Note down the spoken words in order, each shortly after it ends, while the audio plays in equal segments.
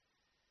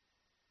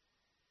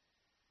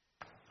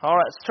All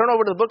right, let's turn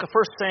over to the book of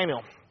 1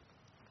 Samuel.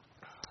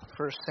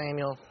 1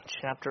 Samuel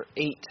chapter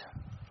 8.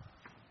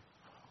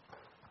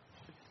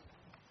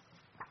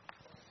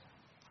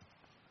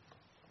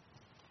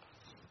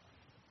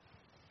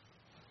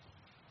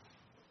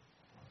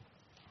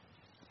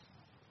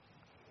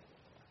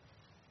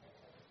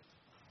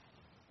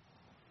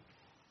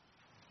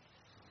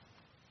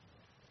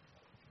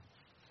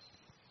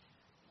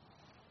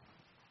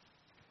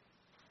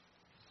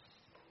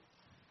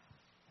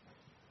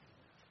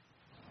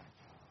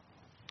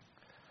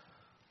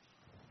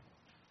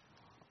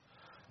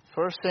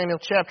 1 Samuel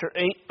chapter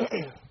 8.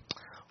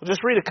 We'll just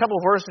read a couple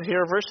verses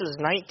here, verses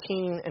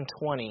 19 and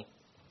 20.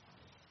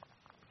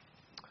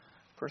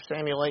 1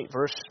 Samuel 8,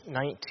 verse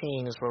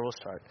 19 is where we'll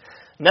start.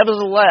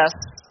 Nevertheless,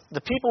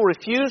 the people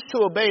refused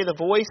to obey the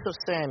voice of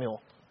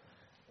Samuel.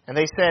 And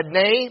they said,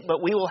 Nay,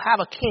 but we will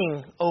have a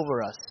king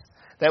over us,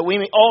 that we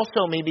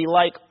also may be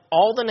like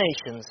all the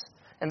nations,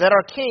 and that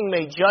our king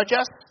may judge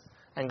us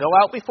and go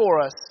out before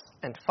us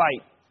and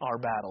fight our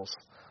battles.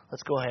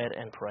 Let's go ahead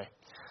and pray.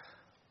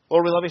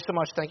 Lord, we love you so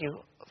much. Thank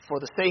you for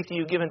the safety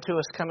you've given to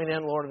us coming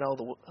in. Lord, I know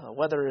the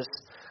weather is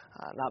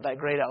not that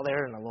great out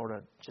there. And Lord, I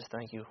just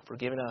thank you for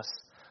giving us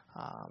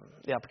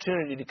the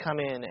opportunity to come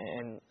in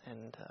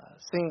and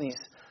sing these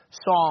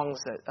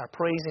songs that are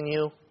praising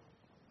you.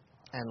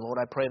 And Lord,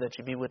 I pray that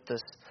you be with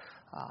this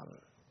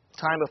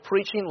time of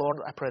preaching.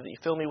 Lord, I pray that you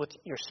fill me with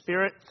your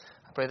Spirit.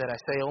 I pray that I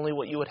say only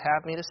what you would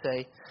have me to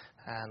say.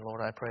 And Lord,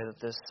 I pray that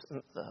this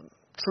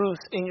truth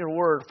in your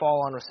word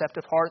fall on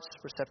receptive hearts,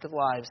 receptive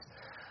lives.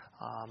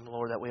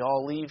 Lord, that we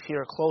all leave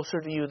here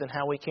closer to you than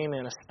how we came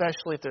in,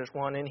 especially if there's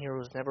one in here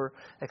who's never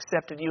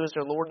accepted you as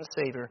their Lord and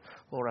Savior.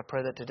 Lord, I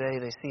pray that today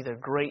they see their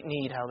great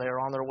need, how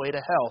they're on their way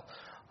to hell,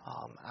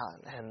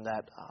 and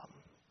that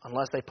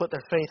unless they put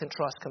their faith and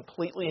trust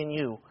completely in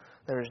you,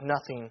 there is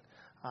nothing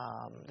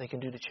they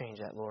can do to change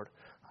that, Lord.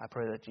 I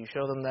pray that you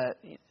show them that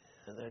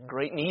the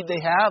great need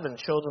they have and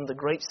show them the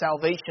great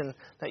salvation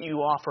that you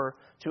offer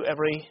to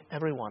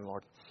everyone,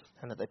 Lord,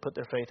 and that they put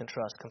their faith and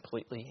trust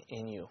completely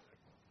in you.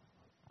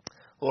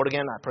 Lord,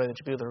 again, I pray that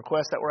you be with the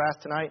requests that were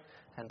asked tonight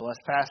and bless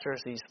Pastor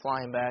as he's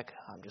flying back.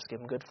 Just give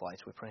him good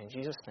flights. We pray in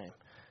Jesus' name.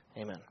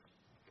 Amen.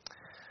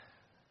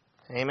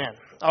 Amen.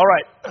 All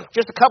right,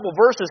 just a couple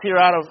verses here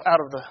out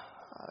of the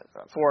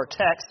for our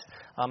text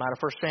out of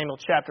 1 Samuel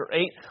chapter 8.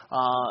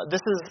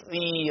 This is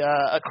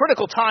a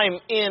critical time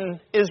in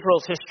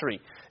Israel's history.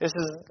 This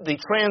is the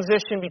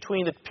transition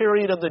between the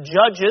period of the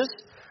judges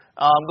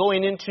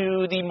going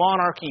into the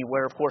monarchy,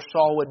 where, of course,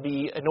 Saul would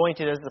be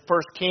anointed as the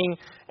first king,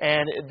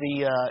 and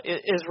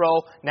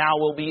Israel now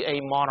will be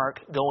a monarch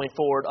going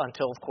forward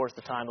until, of course,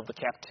 the time of the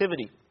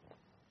captivity.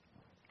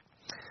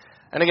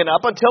 And again,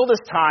 up until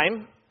this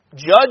time,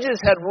 judges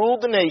had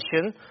ruled the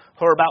nation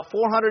for about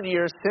 400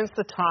 years since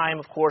the time,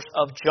 of course,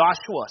 of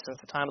Joshua, since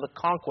the time of the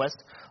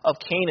conquest of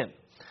Canaan.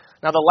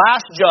 Now, the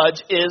last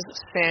judge is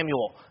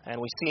Samuel, and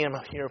we see him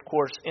here, of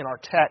course, in our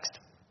text.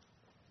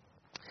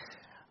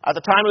 At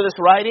the time of this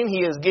writing, he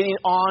is getting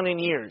on in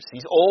years.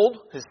 He's old.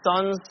 His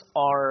sons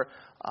are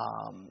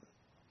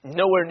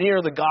nowhere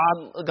near the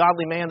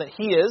godly man that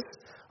he is,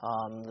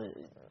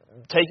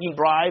 taking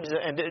bribes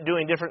and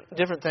doing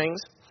different things.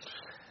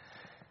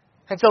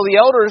 And so the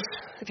elders,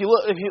 if you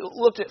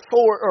looked at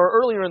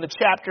earlier in the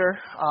chapter,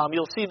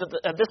 you'll see that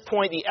at this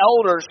point the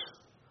elders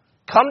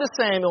come to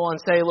Samuel and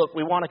say, "Look,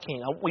 we want a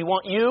king. We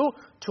want you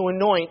to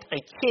anoint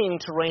a king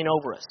to reign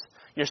over us.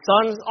 Your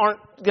sons aren't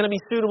going to be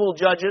suitable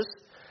judges."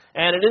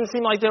 And it didn't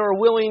seem like they were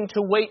willing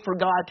to wait for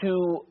God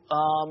to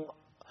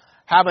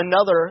have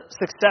another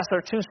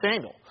successor to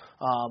Samuel.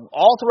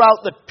 All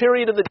throughout the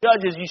period of the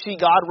judges, you see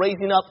God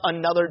raising up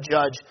another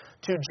judge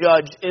to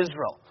judge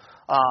Israel.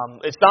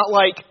 It's not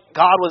like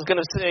God was going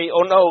to say,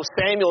 "Oh no,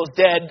 Samuel's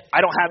dead.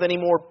 I don't have any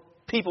more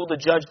people to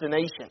judge the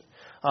nation."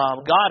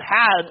 God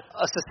had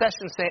a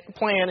succession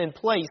plan in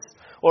place,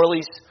 or at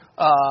least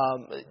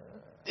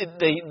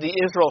the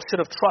Israel should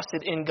have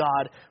trusted in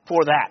God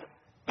for that.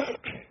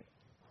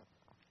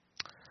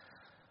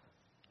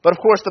 But of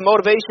course, the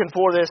motivation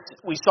for this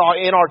we saw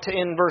in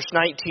verse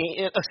 19.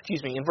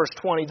 In verse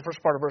 20, the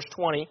first part of verse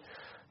 20,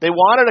 they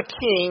wanted a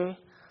king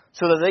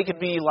so that they could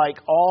be like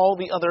all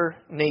the other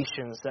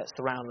nations that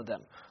surrounded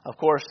them. Of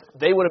course,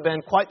 they would have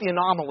been quite the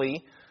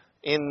anomaly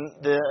in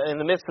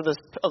the midst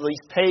of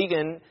these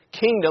pagan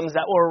kingdoms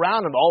that were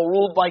around them, all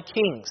ruled by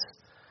kings.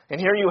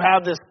 And here you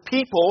have this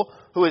people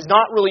who is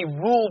not really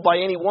ruled by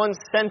any one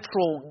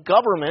central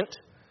government.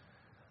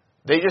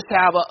 They just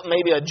have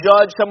maybe a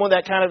judge, someone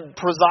that kind of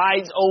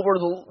presides over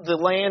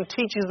the land,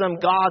 teaches them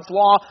God's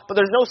law, but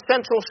there's no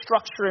central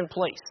structure in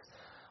place,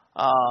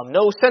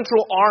 no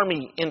central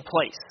army in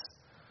place.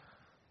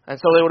 And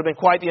so they would have been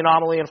quite the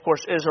anomaly, and of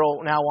course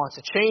Israel now wants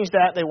to change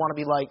that. They want to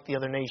be like the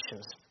other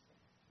nations.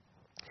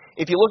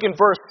 If you look in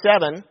verse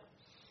 7,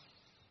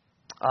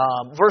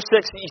 verse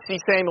 6, you see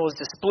Samuel is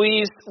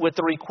displeased with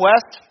the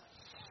request.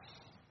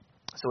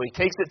 So he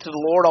takes it to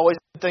the Lord, always a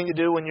good thing to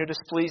do when you're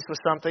displeased with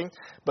something.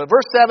 But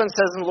verse 7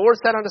 says, "And the Lord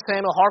said unto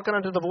Samuel, Hearken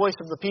unto the voice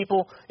of the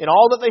people in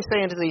all that they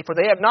say unto thee, for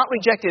they have not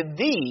rejected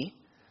thee,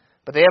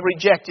 but they have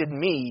rejected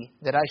me,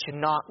 that I should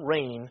not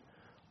reign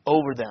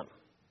over them.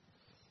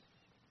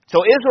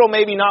 So Israel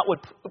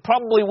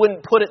probably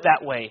wouldn't put it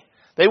that way.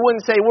 They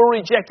wouldn't say, we're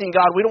rejecting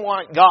God. We don't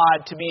want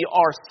God to be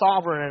our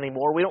sovereign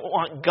anymore. We don't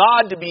want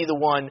God to be the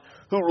one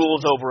who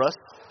rules over us.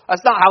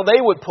 That's not how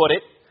they would put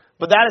it,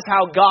 but that is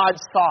how God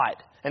saw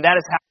it, and that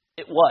is how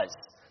it was.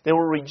 They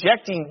were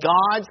rejecting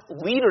God's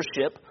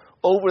leadership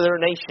over their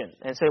nation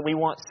and say, we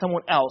want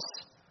someone else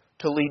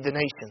to lead the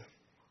nation.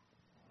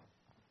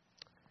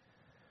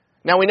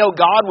 Now we know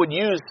God would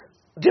use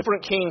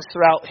different kings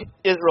throughout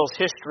Israel's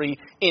history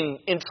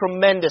in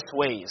tremendous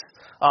ways.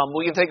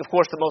 We can take, of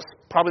course,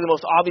 probably the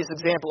most obvious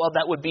example of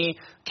that would be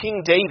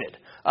King David.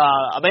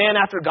 A man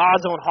after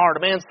God's own heart, a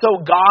man so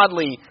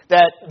godly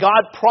that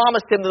God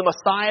promised him the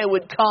Messiah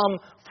would come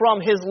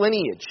from his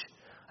lineage,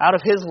 out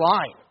of his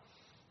line.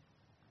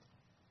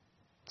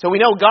 So we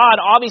know God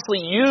obviously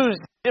used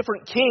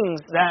different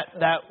kings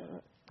that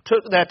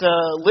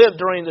lived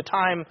during the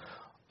time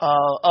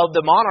of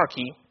the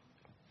monarchy,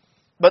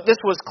 but this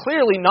was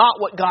clearly not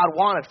what God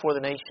wanted for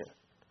the nation.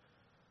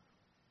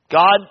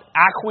 God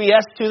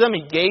acquiesced to them.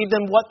 He gave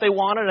them what they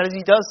wanted, as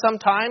He does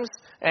sometimes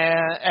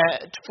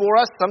for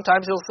us.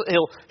 Sometimes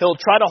He'll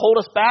try to hold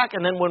us back,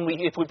 and then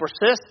if we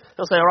persist,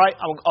 He'll say, "All right,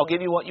 I'll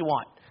give you what you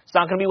want. It's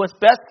not going to be what's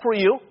best for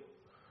you,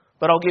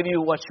 but I'll give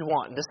you what you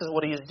want." And this is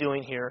what He is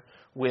doing here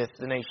with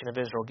the nation of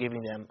Israel,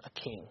 giving them a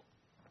king.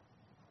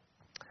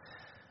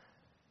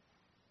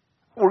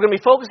 We're going to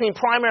be focusing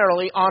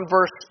primarily on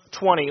verse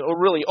 20, or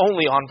really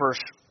only on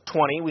verse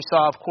 20. We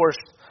saw, of course,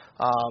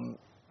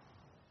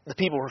 the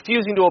people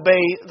refusing to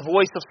obey the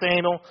voice of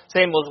Samuel.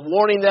 Samuel is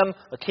warning them,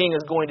 a king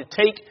is going to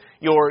take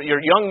your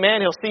young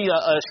man. He'll see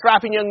a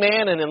strapping young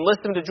man and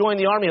enlist him to join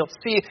the army. He'll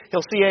see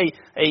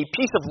a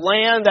piece of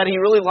land that he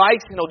really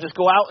likes, and he'll just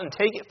go out and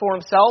take it for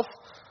himself.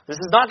 This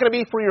is not going to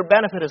be for your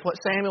benefit, is what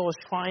Samuel was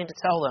trying to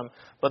tell them.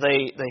 But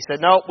they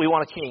said, no, we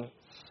want a king.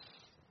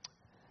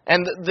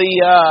 And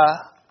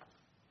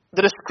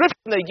the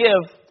description they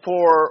give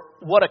for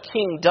what a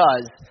king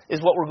does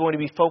is what we're going to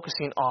be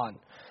focusing on.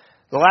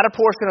 The latter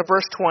portion of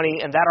verse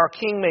 20, and that our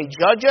king may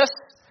judge us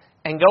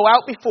and go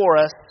out before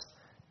us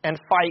and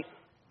fight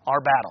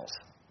our battles.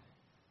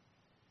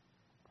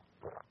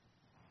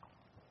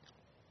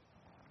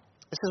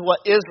 This is what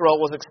Israel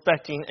was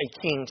expecting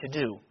a king to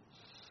do.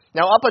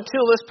 Now, up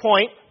until this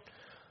point,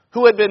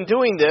 who had been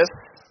doing this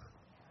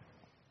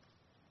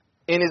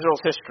in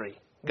Israel's history?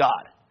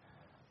 God.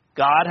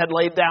 God had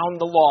laid down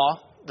the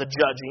law, the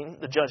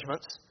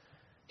judgments.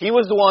 He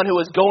was the one who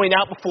was going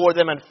out before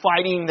them and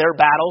fighting their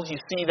battles. You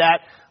see that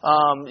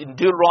in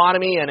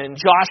Deuteronomy and in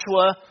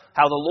Joshua,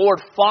 how the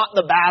Lord fought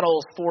the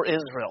battles for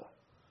Israel.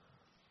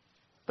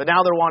 But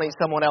now they're wanting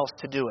someone else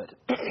to do it.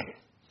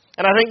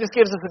 And I think this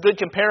gives us a good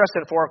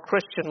comparison for our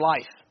Christian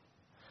life.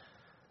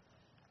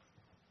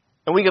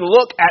 And we can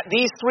look at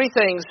these three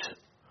things: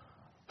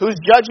 who's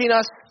judging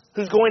us,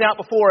 who's going out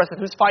before us, and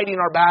who's fighting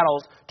our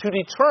battles, to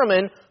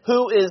determine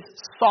who is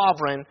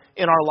sovereign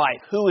in our life,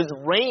 who is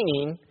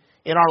reigning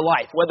in our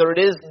life, whether it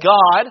is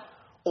God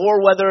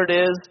or whether it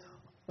is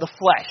the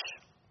flesh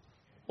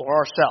or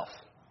ourselves.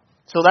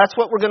 So that's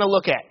what we're going to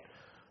look at.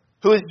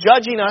 Who is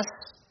judging us,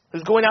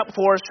 who's going out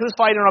before us, who's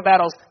fighting our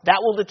battles, that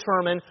will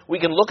determine. We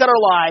can look at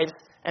our lives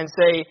and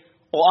say,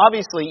 well,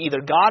 obviously, either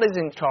God is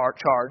in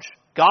charge,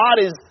 God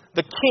is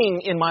the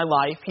king in my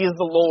life, He is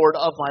the Lord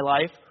of my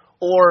life,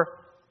 or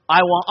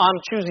I'm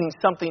choosing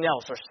something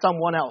else or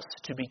someone else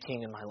to be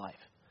king in my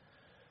life.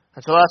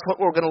 And so that's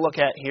what we're going to look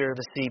at here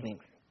this evening.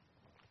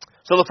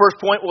 So the first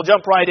point we'll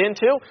jump right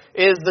into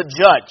is the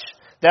judge,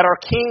 that our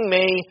king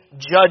may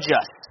judge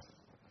us.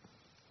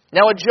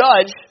 Now, a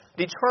judge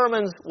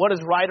determines what is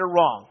right or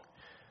wrong,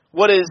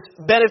 what is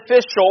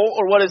beneficial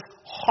or what is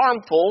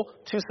harmful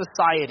to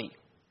society.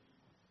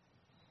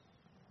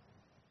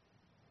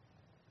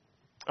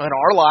 In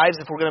our lives,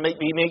 if we're going to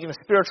be making a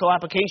spiritual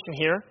application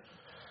here,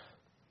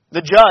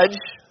 the judge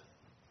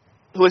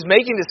who is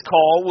making this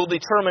call will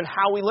determine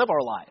how we live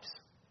our lives.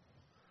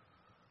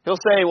 He'll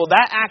say, well,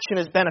 that action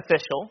is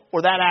beneficial,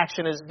 or that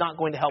action is not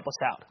going to help us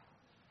out.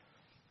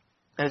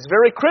 And it's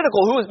very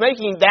critical who is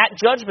making that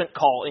judgment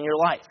call in your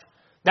life.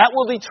 That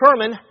will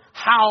determine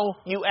how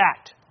you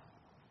act.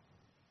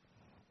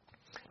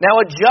 Now,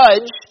 a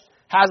judge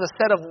has a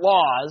set of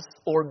laws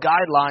or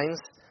guidelines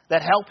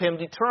that help him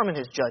determine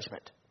his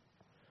judgment.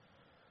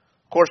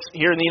 Of course,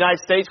 here in the United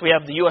States, we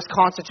have the U.S.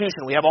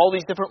 Constitution. We have all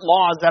these different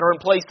laws that are in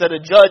place that a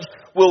judge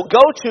will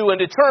go to and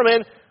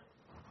determine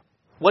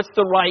what's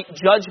the right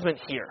judgment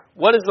here.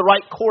 What is the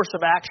right course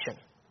of action?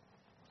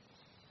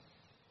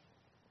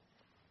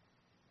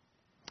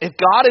 If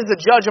God is the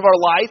judge of our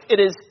life, it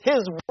is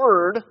His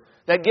Word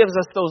that gives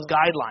us those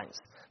guidelines,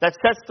 that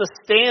sets the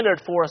standard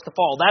for us to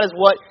follow. That is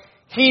what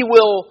He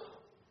will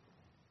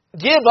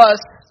give us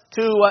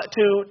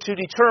to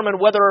determine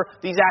whether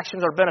these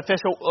actions are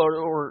beneficial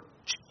or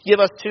give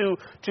us to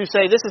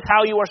say this is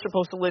how you are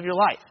supposed to live your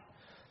life.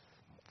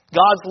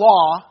 God's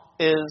law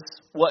is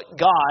what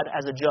God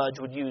as a judge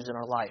would use in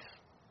our life.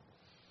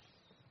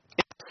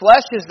 If the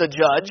flesh is the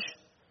judge,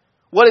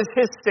 what is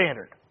His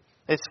standard?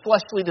 It's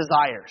fleshly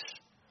desires.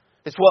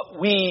 It's what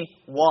we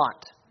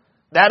want.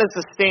 That is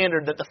the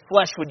standard that the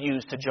flesh would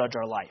use to judge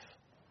our life.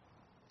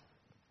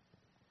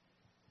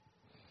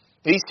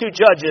 These two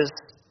judges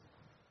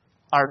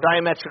are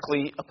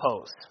diametrically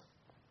opposed.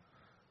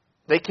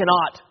 They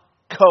cannot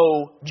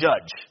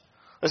co-judge.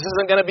 This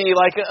isn't going to be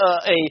like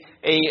a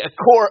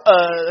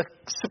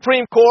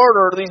Supreme Court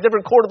or these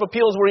different Court of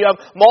Appeals where you have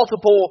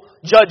multiple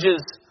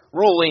judges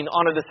ruling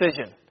on a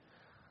decision.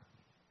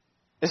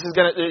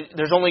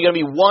 There's only going to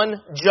be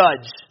one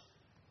judge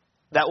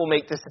that will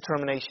make this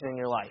determination in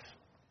your life.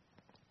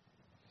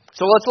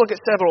 So let's look at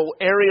several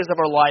areas of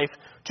our life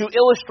to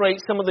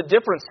illustrate some of the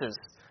differences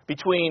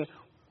between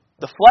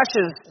the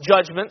flesh's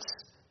judgments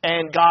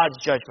and God's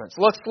judgments.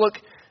 Let's look,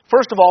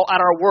 first of all, at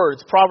our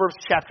words. Proverbs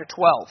chapter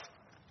 12.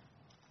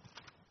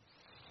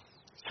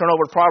 Let's turn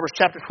over to Proverbs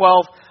chapter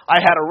 12. I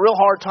had a real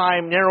hard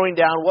time narrowing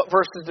down what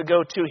verses to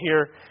go to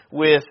here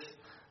with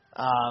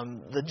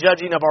the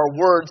judging of our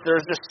words.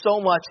 There's just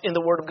so much in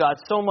the Word of God,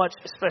 so much,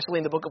 especially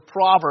in the book of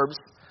Proverbs,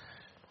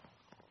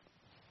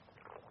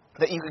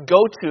 that you could go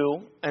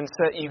to and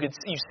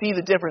you see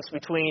the difference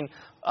between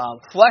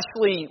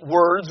fleshly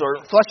words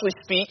or fleshly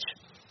speech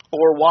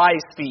or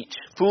wise speech,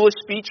 foolish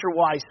speech or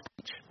wise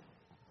speech.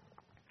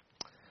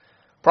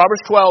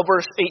 Proverbs 12,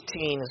 verse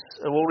 18,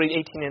 we'll read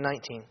 18 and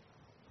 19.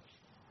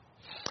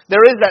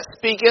 There is that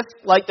speaketh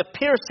like the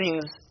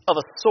piercings of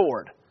a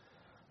sword,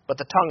 but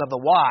the tongue of the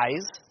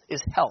wise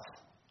is health.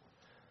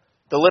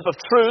 The lip of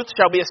truth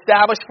shall be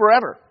established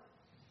forever,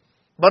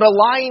 but a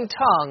lying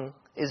tongue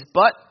is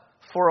but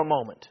for a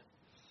moment.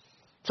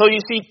 So you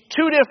see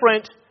two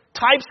different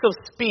types of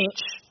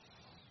speech,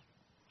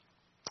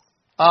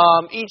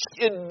 each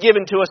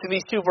given to us in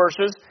these two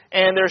verses,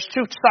 and there's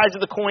two sides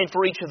of the coin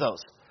for each of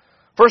those.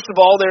 First of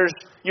all,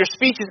 your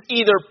speech is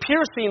either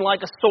piercing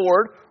like a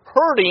sword,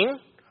 hurting,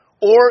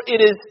 or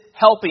it is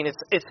helping.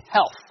 It's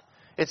health.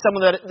 It's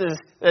something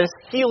that is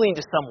healing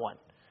to someone,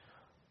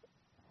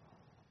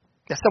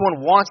 that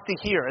someone wants to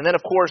hear. And then,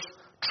 of course,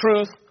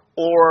 truth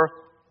or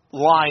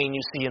lying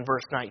you see in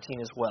verse 19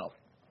 as well.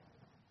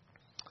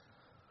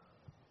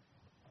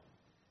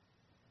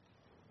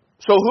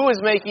 So who is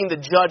making the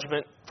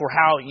judgment for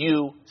how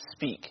you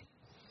speak?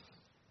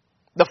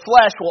 The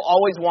flesh will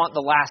always want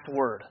the last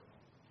word.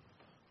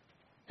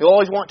 He'll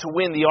always want to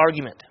win the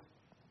argument.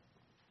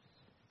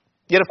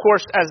 Yet, of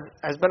course, as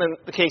has been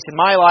the case in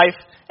my life,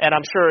 and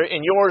I'm sure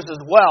in yours as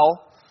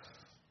well,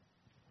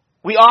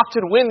 we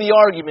often win the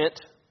argument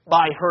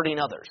by hurting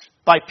others,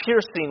 by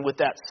piercing with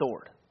that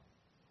sword.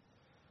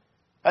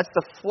 That's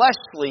the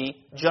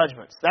fleshly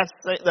judgments. That's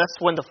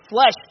when the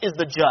flesh is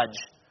the judge.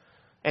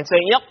 And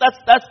saying, yep,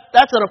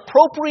 that's an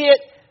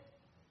appropriate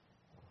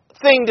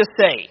thing to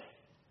say.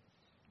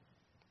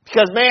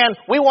 Because, man,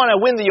 we want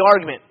to win the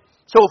argument.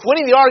 So if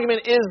winning the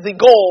argument is the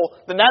goal,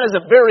 then that is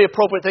a very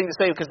appropriate thing to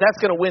say because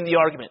that's going to win the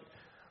argument.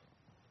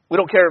 We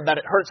don't care that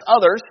it hurts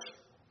others,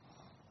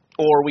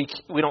 or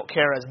we don't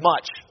care as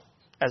much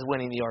as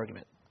winning the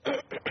argument.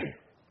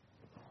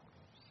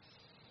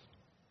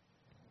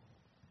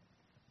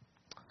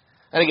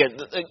 And again,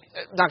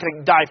 not going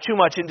to dive too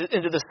much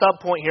into the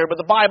sub-point here, but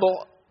the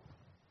Bible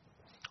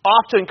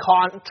often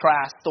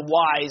contrasts the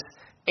wise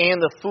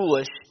and the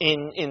foolish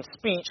in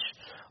speech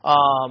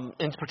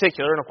in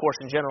particular, and of course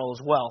in general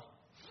as well.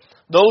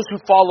 Those who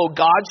follow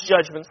God's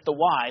judgments, the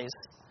wise,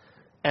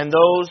 and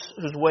those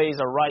whose ways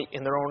are right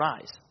in their own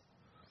eyes,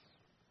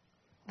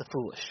 the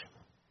foolish.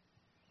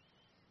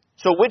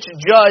 So which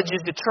judge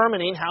is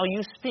determining how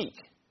you speak?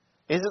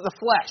 Is it the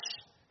flesh?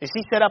 Is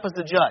he set up as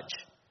the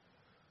judge?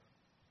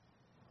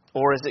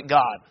 Or is it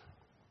God?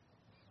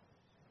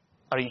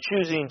 Are you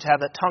choosing to have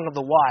the tongue of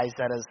the wise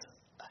that is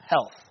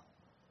health?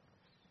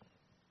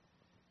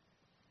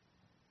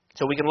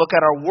 So we can look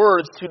at our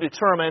words to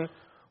determine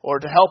or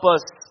to help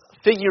us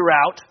figure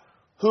out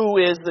who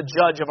is the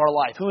judge of our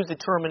life, who is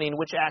determining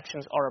which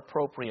actions are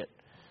appropriate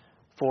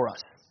for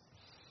us.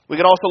 We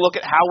can also look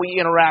at how we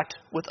interact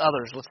with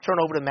others. Let's turn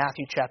over to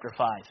Matthew chapter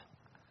 5.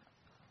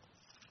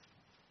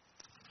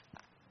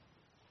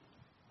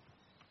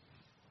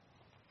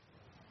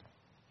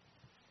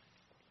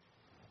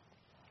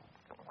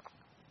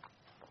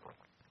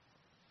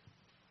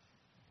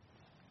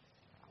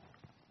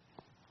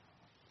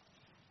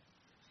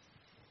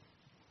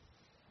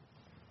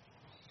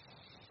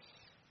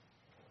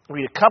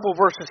 Read a couple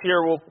verses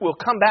here. We'll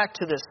come back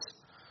to this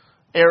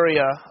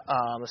area,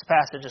 this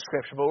passage of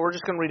Scripture, but we're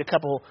just going to read a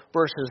couple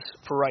verses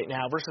for right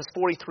now. Verses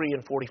 43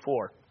 and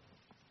 44.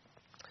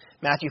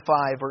 Matthew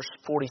 5, verse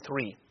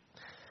 43.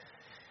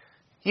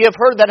 Ye have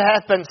heard that it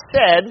hath been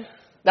said,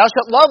 Thou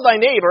shalt love thy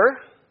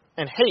neighbor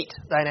and hate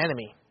thine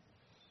enemy.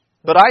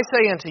 But I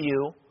say unto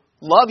you,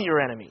 love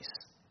your enemies.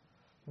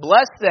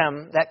 Bless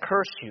them that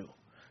curse you.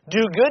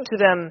 Do good to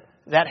them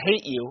that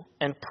hate you,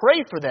 and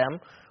pray for them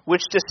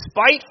which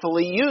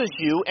despitefully use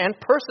you and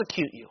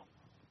persecute you.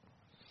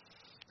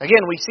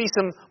 Again, we see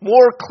some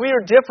more clear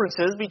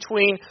differences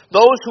between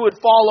those who would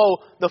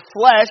follow the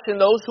flesh and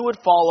those who would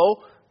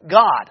follow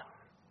God.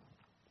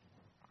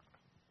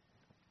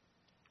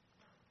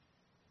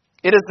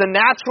 It is the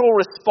natural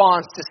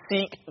response to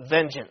seek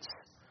vengeance,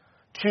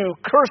 to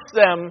curse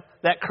them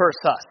that curse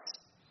us.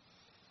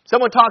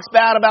 Someone talks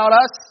bad about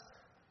us,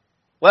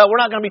 well, we're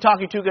not going to be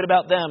talking too good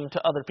about them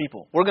to other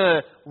people. We're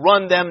going to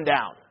run them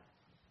down.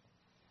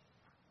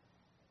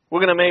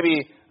 We're going to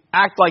maybe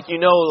act like you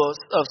know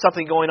of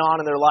something going on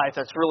in their life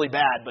that's really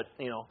bad, but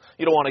you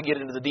don't want to get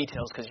into the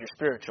details because you're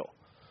spiritual.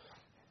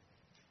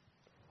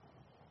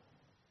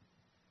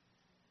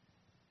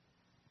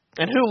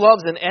 And who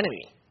loves an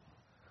enemy?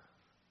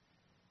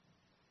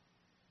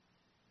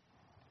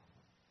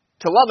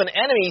 To love an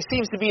enemy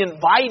seems to be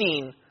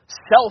inviting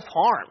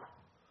self-harm.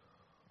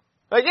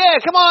 Like, yeah,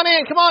 come on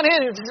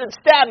in, and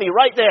stab me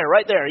right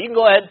there. You can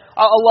go ahead,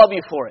 I'll love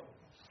you for it.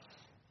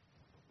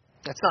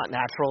 That's not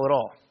natural at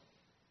all.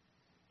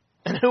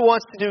 And who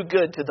wants to do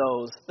good to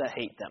those that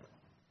hate them?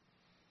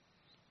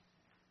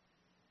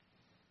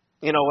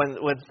 You know, when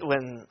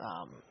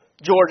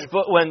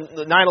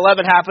the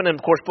 9/11 happened, and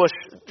of course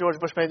George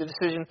Bush made the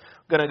decision,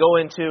 going to go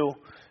into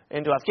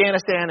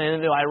Afghanistan and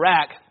into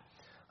Iraq.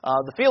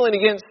 The feeling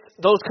against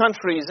those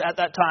countries at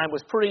that time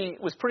was pretty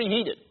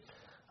heated.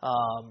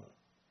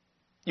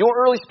 You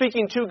weren't really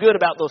speaking too good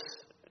about those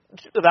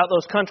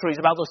countries,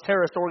 about those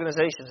terrorist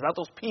organizations, about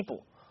those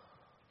people.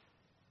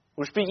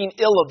 We're speaking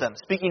ill of them,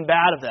 speaking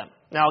bad of them.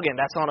 Now, again,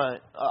 that's on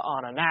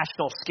a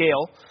national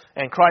scale,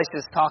 and Christ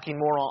is talking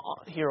more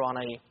here on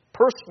a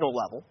personal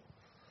level.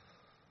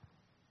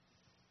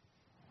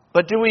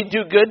 But do we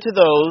do good to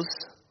those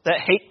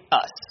that hate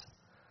us?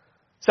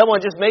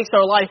 Someone just makes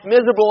our life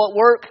miserable at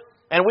work,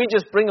 and we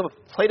just bring them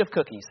a plate of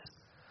cookies,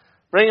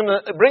 bring them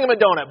a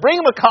donut, bring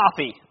them a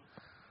coffee.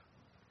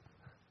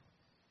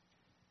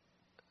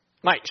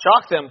 Might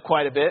shock them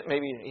quite a bit,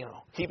 maybe,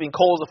 heaping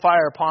coals of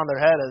fire upon their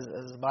head,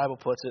 as the Bible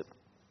puts it.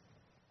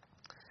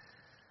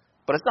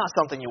 But it's not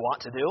something you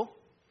want to do.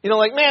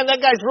 Like, man,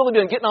 that guy's really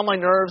been getting on my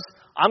nerves.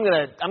 I'm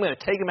gonna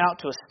take him out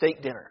to a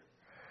steak dinner.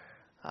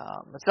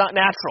 It's not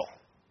natural.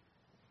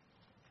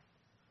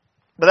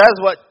 But that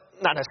is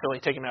not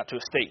necessarily take him out to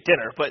a steak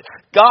dinner, but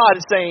God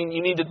is saying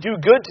you need to do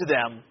good to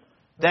them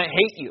that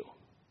hate you.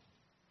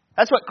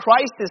 That's what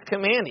Christ is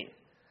commanding.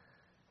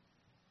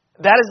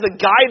 That is the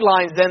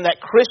guidelines then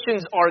that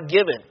Christians are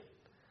given.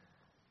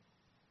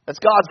 That's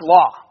God's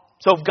law.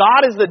 So if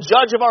God is the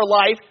judge of our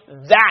life,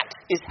 that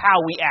is how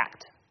we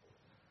act.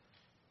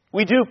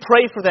 We do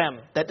pray for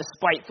them that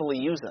despitefully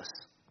use us.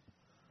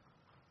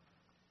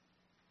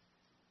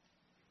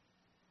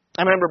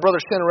 I remember Brother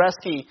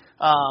Sinareski,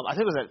 I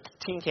think it was at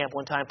teen camp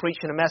one time,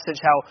 preaching a message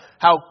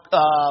how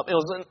it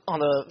was on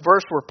the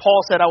verse where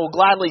Paul said, I will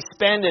gladly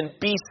spend and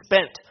be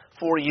spent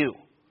for you,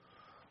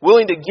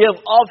 willing to give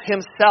of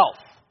himself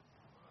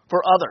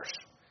for others,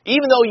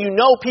 even though you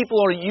know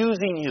people are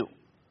using you.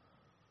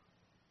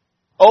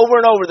 Over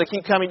and over, they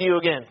keep coming to you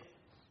again.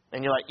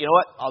 And you're like, you know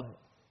what?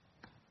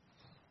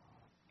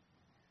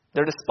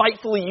 They're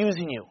despitefully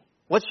using you.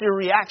 What's your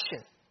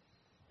reaction?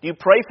 Do you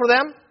pray for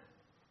them?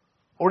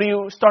 Or do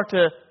you start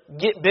to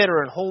get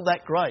bitter and hold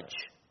that grudge?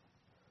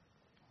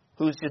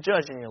 Who's the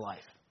judge in your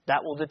life?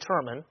 That will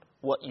determine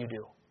what you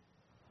do.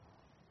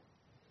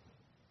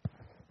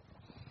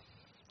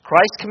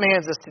 Christ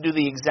commands us to do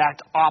the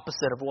exact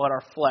opposite of what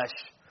our flesh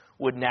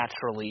would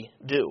naturally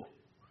do.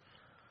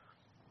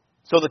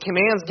 So the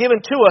commands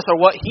given to us are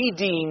what He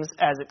deems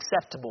as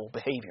acceptable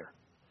behavior.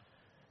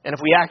 And if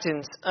we act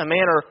in a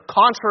manner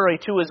contrary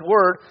to His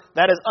Word,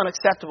 that is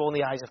unacceptable in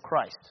the eyes of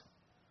Christ.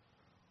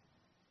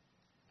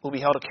 We'll be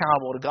held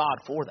accountable to God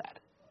for that.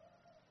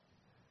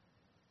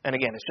 And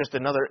again, it's just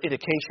another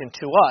indication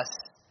to us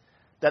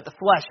that the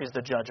flesh is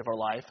the judge of our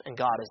life and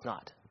God is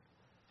not.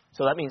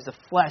 So that means the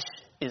flesh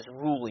is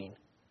ruling.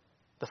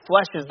 The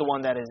flesh is the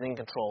one that is in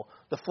control.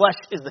 The flesh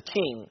is the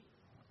king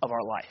of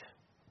our life.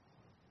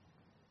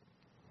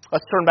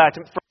 Let's turn back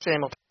to 1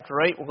 Samuel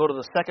chapter 8. We'll go to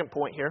the second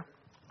point here.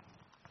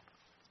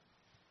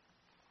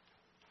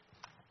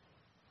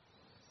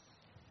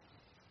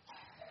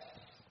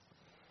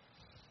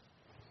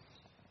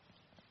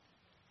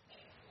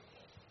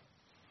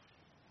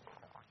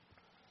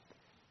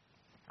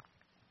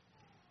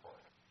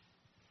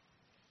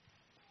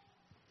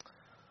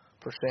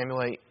 First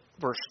Samuel 8,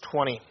 verse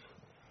 20.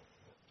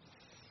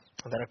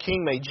 That a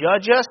king may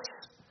judge us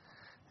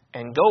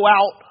and go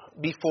out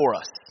before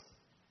us.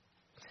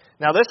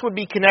 Now this would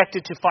be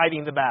connected to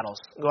fighting the battles.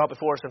 Go out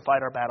before us and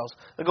fight our battles.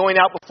 The going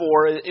out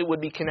before, it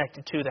would be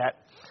connected to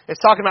that.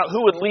 It's talking about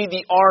who would lead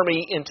the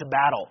army into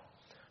battle.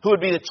 Who would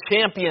be the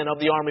champion of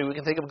the army. We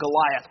can think of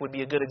Goliath would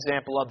be a good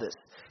example of this.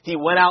 He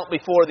went out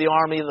before the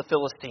army of the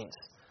Philistines.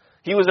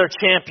 He was their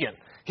champion.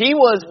 He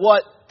was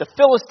what the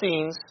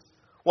Philistines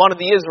wanted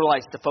the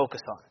Israelites to focus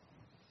on.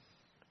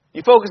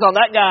 You focus on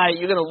that guy,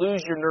 you're going to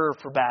lose your nerve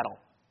for battle.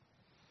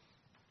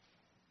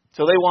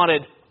 So they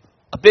wanted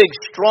a big,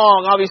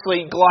 strong,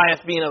 obviously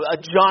Goliath being a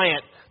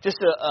giant,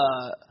 just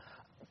a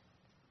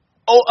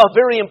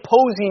very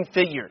imposing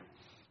figure.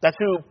 That's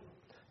who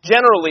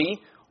generally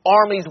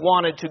armies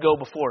wanted to go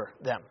before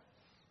them.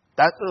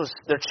 That was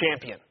their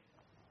champion.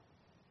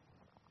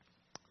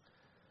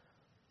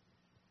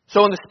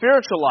 So in the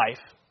spiritual life,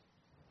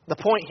 The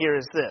point here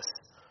is this.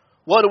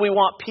 What do we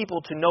want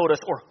people to notice,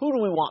 or who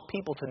do we want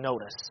people to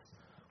notice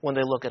when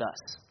they look at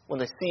us, when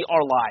they see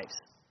our lives?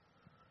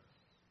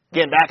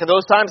 Again, back in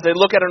those times, they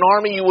look at an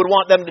army, you would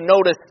want them to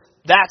notice,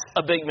 that's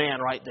a big man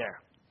right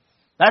there.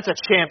 That's a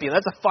champion.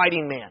 That's a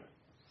fighting man.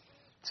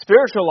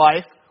 Spiritual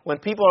life, when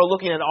people are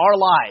looking at our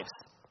lives,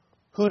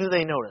 who do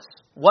they notice?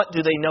 What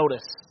do they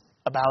notice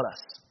about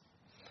us?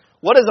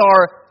 What is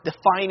our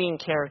defining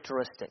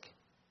characteristic?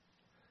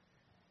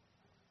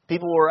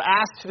 People were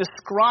asked to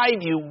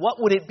describe you, what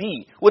would it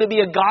be? Would it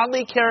be a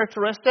godly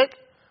characteristic,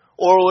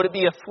 or would it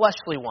be a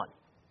fleshly one?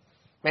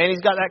 Man,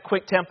 he's got that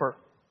quick temper.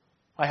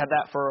 I had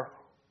that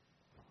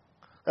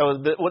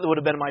would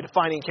have been my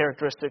defining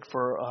characteristic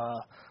for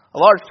a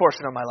large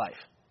portion of my life.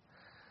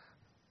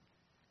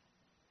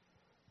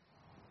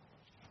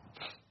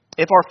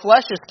 If our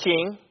flesh is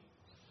king,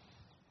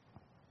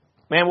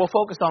 man, we'll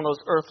focus on those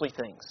earthly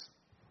things.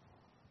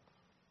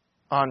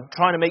 On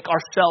trying to make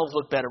ourselves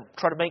look better.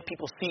 Try to make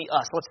people see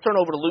us. Let's turn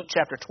over to Luke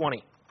chapter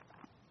 20.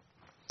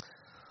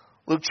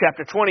 Luke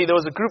chapter 20, there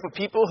was a group of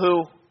people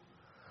who,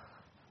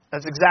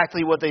 that's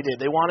exactly what they did.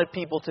 They wanted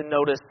people to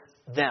notice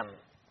them.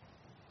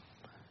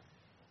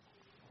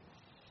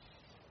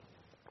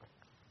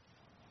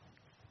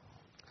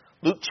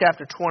 Luke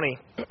chapter 20,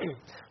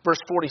 verse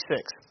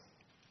 46.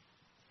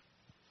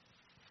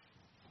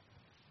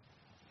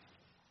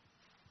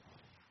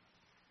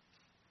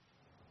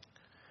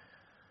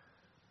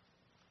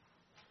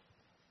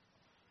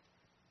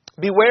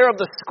 Beware of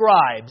the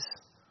scribes,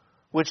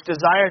 which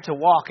desire to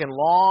walk in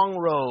long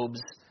robes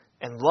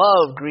and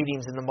love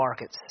greetings in the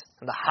markets,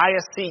 and the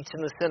highest seats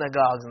in the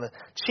synagogues, and the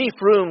chief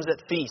rooms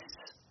at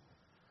feasts,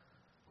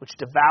 which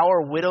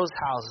devour widows'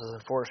 houses,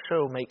 and for a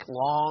show make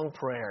long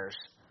prayers.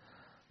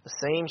 The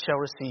same shall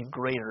receive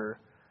greater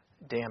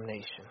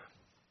damnation.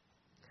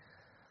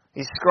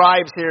 These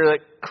scribes here that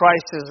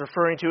Christ is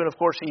referring to, and of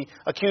course he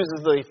accuses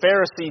the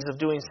Pharisees of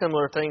doing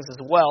similar things as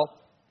well.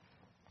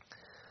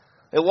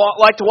 They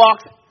like to walk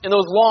in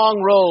those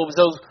long robes,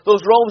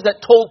 those robes that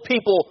told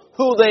people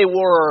who they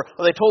were,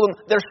 or they told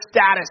them their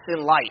status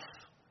in life.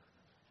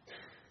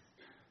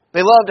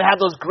 They love to have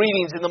those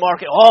greetings in the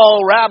market.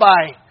 Oh,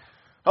 Rabbi.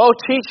 Oh,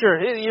 teacher.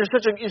 You're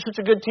such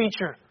a good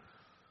teacher.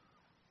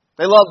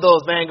 They love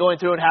those, man, going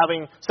through and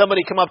having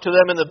somebody come up to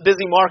them in the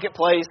busy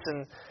marketplace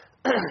and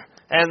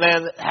and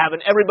then having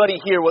everybody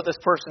hear what this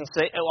person's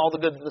saying, all the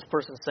good that this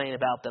person's saying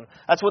about them.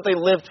 That's what they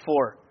lived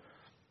for.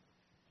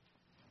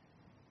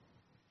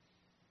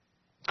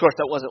 Of course,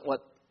 that wasn't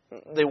what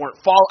they weren't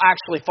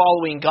actually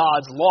following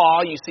God's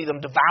law. You see them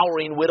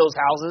devouring widows'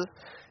 houses.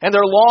 And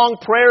their long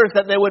prayers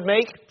that they would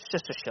make, it's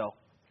just a show.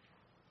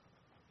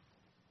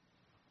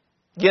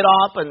 Get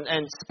up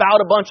and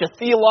spout a bunch of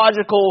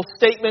theological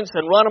statements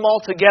and run them all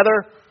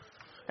together.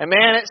 And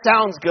man, it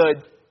sounds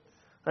good.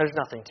 There's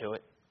nothing to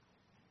it.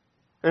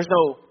 There's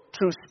no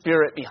true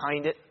spirit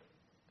behind it.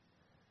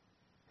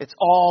 It's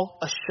all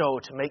a show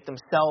to make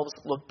themselves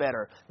look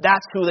better.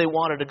 That's who they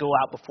wanted to go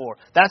out before.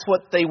 That's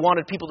what they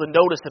wanted people to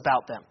notice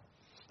about them.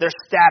 Their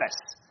status,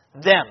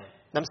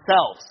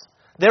 themselves,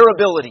 their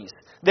abilities,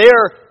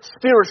 their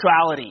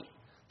spirituality.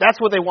 That's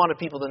what they wanted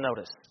people to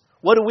notice.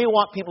 What do we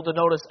want people to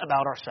notice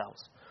about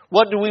ourselves?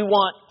 What do we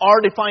want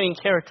our defining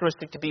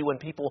characteristic to be when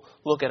people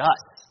look at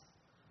us?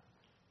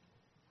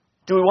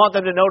 Do we want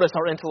them to notice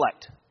our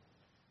intellect?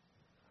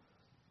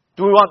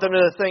 Do we want them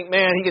to think,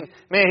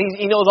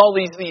 he knows all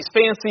these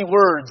fancy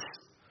words.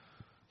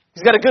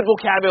 He's got a good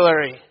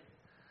vocabulary.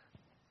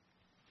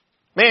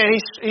 Man,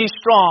 he's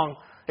strong.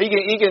 He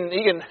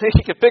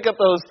can pick up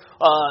those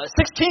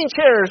 16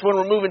 chairs when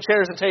we're moving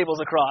chairs and tables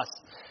across.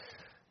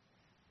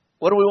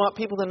 What do we want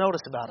people to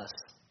notice about us?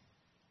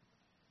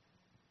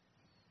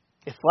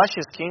 If flesh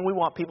is king, we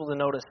want people to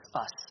notice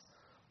us.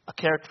 A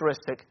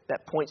characteristic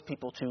that points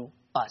people to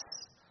us.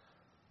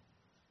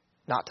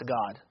 Not to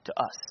God, to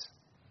us.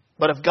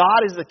 But if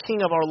God is the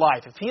king of our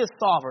life, if He is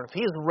sovereign, if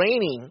He is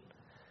reigning,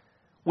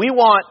 we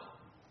want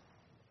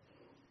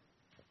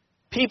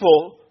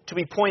people to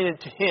be pointed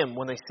to Him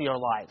when they see our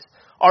lives.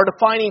 Our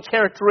defining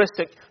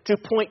characteristic to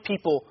point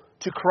people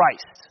to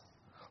Christ.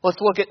 Let's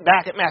look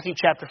back at Matthew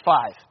chapter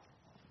 5.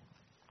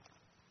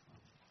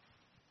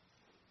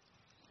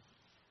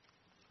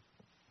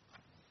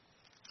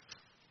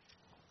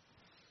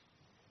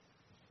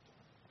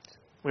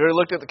 We already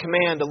looked at the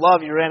command to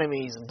love your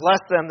enemies and bless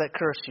them that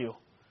curse you.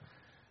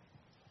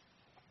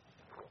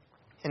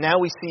 And now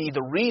we see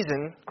the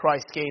reason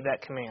Christ gave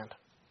that command.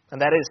 And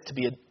that is to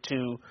be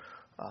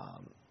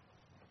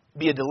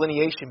a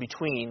delineation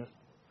between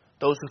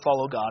those who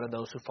follow God and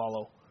those who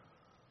follow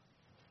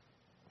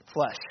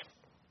flesh.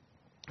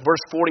 Verse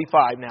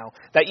 45 now.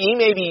 That ye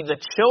may be the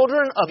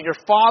children of your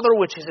Father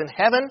which is in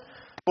heaven,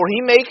 for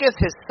He maketh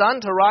His sun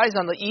to rise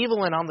on the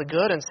evil and on the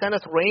good, and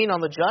sendeth rain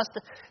on the just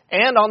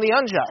and on the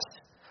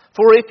unjust.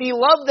 For if ye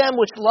love them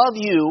which love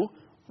you,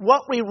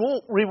 what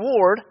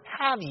reward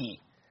have ye?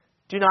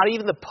 Do not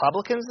even the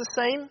publicans the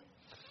same?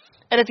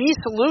 And if ye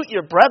salute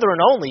your brethren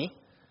only,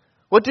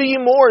 what do ye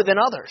more than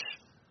others?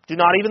 Do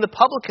not even the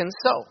publicans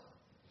so?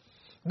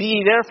 Be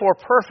ye therefore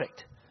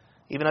perfect,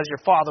 even as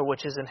your Father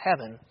which is in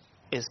heaven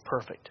is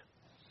perfect.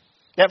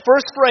 That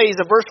first phrase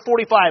of verse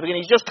 45, again,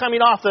 he's just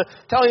coming off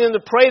telling them to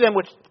pray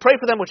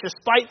for them which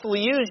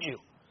despitefully use you.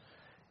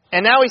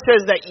 And now he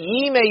says that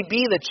ye may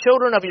be the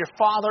children of your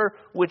Father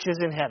which is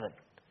in heaven.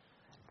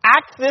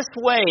 Act this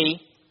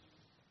way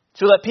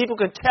so that people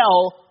can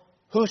tell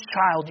whose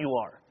child you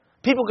are.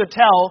 People can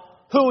tell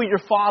who your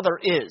Father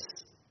is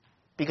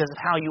because of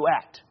how you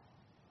act.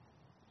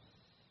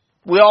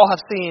 We all have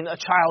seen a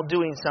child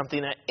doing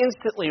something that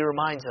instantly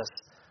reminds us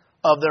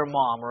of their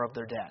mom or of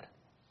their dad.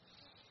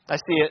 I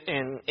see it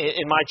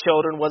in my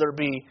children, whether it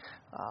be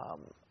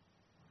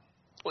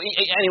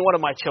any one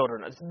of my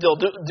children. They'll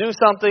do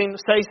something,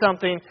 say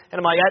something, and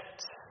I'm like,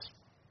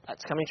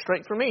 that's coming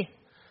straight from me.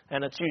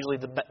 And it's usually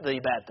the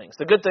bad things.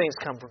 The good things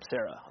come from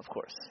Sarah, of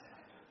course.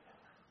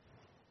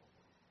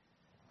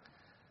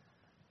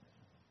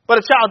 But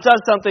a child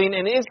does something,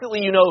 and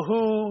instantly you know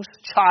whose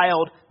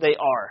child they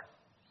are.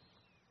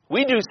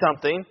 We do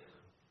something.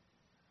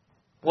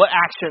 What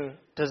action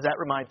does that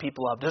remind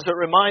people of? Does it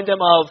remind them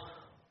of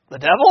the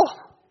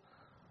devil?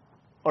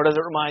 Or does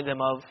it remind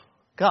them of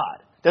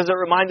God? Does it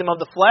remind them of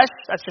the flesh?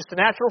 That's just a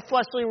natural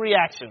fleshly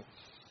reaction.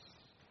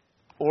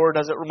 Or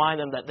does it remind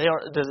them that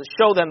does it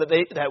show them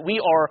that we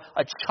are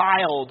a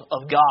child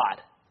of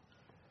God?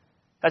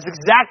 That's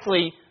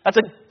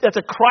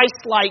a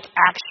Christ-like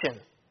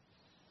action.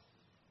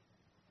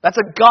 That's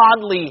a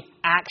godly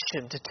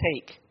action to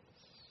take.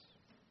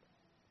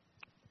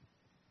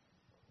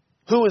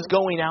 Who is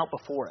going out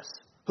before us?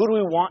 Who do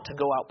we want to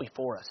go out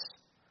before us?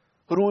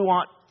 What do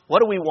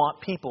we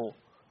want people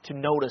to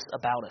notice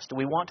about us? Do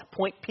we want to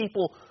point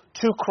people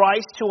to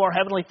Christ, to our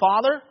Heavenly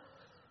Father?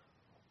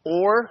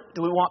 Or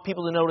do we want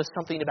people to notice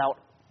something about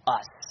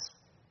us?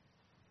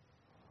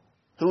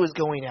 Who is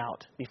going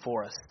out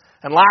before us?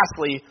 And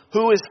lastly,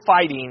 who is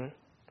fighting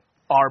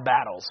our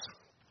battles?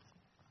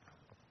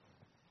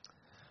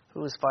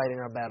 Who is fighting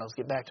our battles?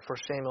 Get back to 1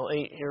 Samuel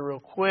 8 here real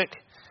quick.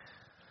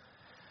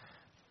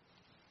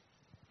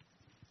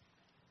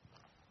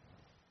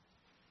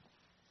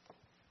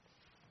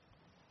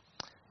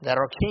 That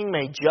our King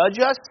may judge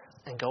us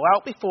and go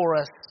out before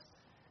us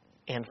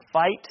and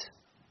fight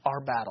our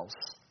battles.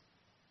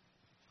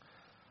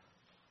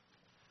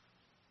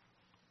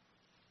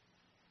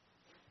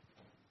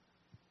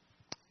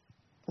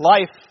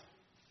 Life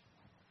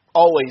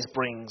always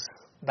brings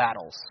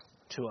battles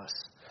to us.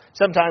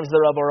 Sometimes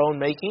they're of our own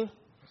making,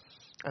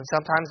 and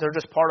sometimes they're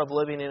just part of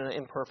living in an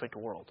imperfect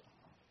world,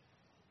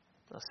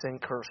 a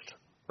sin-cursed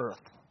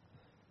earth.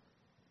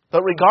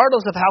 But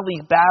regardless of how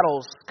these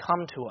battles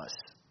come to us,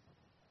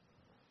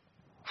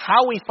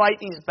 how we fight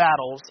these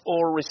battles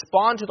or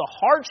respond to the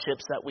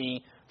hardships that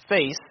we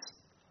face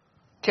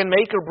can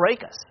make or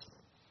break us.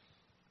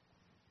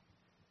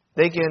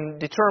 They can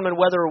determine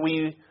whether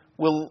we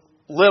will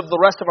live the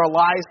rest of our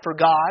lives for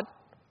God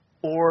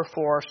or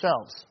for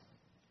ourselves.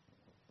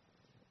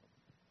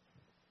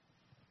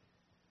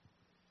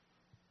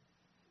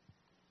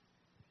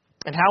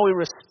 And how we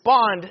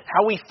respond,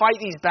 how we fight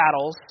these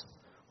battles,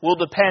 will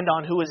depend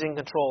on who is in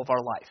control of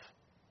our life.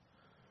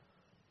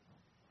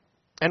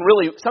 And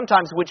really,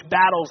 sometimes which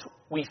battles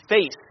we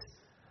face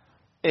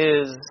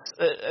is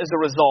a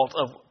result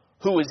of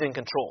who is in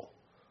control.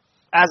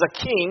 As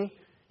a king,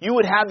 you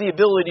would have the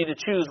ability to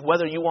choose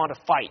whether you want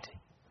to fight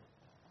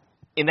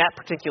in that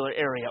particular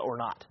area or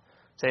not.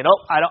 Say, nope,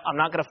 I'm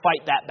not going to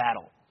fight that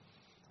battle.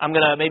 I'm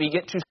going to maybe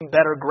get to some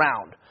better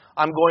ground.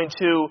 They're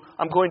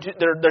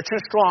too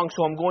strong,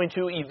 so I'm going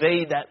to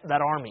evade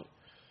that army.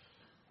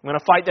 I'm going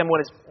to fight them when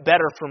it's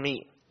better for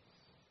me.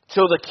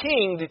 So the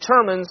king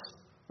determines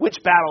which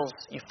battles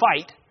you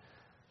fight,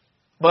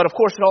 but of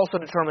course it also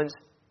determines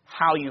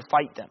how you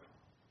fight them.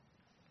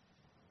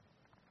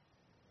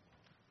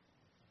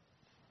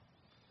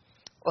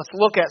 Let's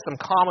look at some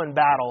common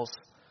battles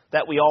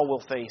that we all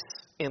will face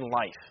in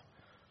life.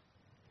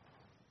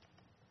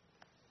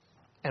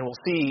 And we'll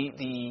see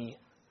the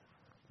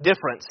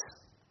difference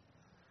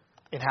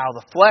in how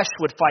the flesh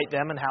would fight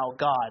them and how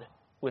God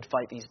would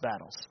fight these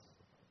battles.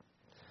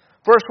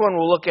 First one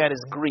we'll look at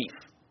is grief.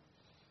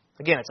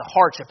 Again, it's a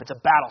hardship, it's a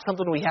battle,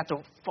 something we have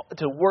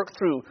to work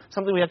through,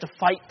 something we have to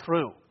fight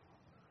through.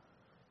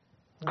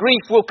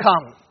 Grief will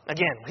come.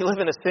 Again, we live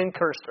in a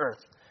sin-cursed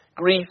earth.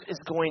 Grief is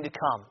going to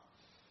come.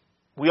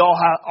 We all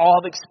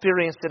have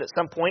experienced it at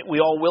some point. We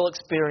all will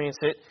experience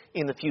it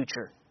in the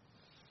future.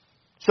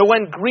 So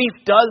when grief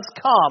does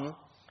come,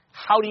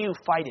 how do you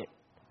fight it?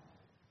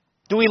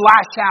 Do we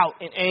lash out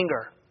in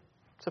anger?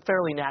 It's a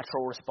fairly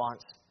natural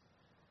response.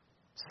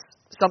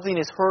 Something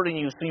is hurting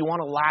you, so you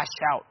want to lash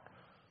out.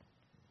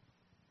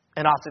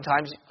 And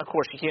oftentimes, of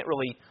course, you can't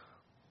really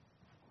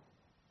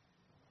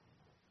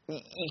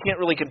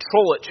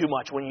control it too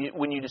much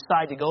when you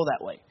decide to go that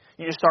way.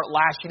 You just start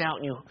lashing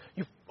out, and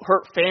you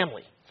hurt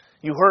family.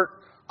 You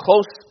hurt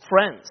close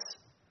friends.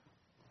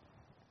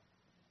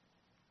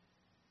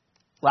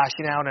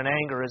 Lashing out in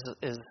anger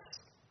is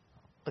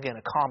again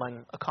a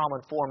common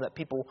form that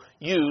people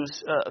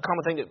use, a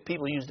common thing that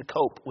people use to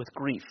cope with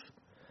grief.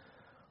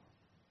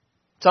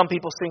 Some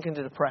people sink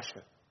into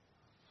depression.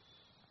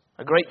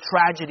 A great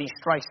tragedy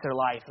strikes their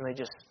life and they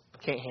just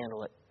can't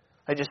handle it.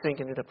 They just sink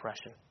into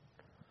depression.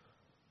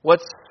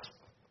 What's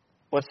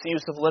the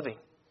use of living?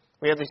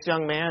 We have this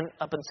young man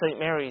up in St.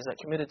 Mary's that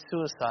committed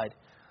suicide,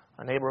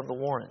 a neighbor of the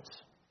Warrens.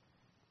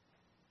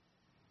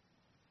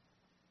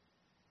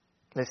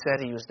 They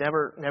said he was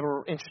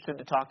never interested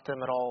to talk to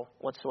them at all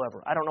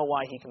whatsoever. I don't know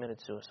why he committed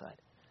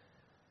suicide.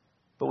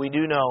 But we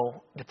do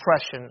know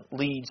depression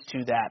leads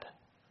to that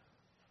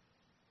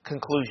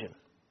conclusion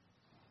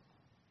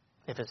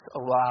if it's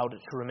allowed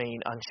to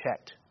remain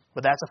unchecked.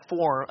 But that's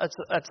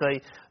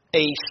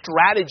a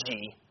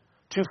strategy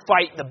to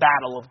fight the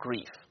battle of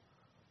grief,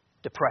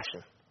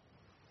 depression.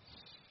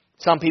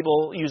 Some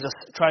people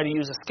try to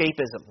use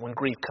escapism when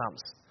grief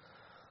comes.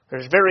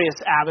 There's various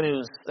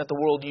avenues that the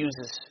world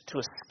uses to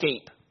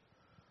escape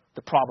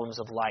the problems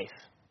of life.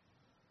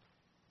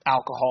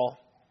 Alcohol,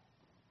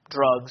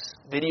 drugs,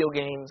 video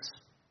games.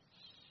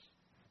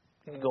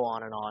 You can go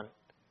on and on.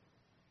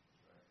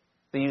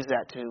 They use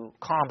that to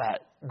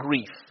combat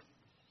grief.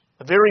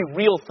 A very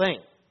real thing.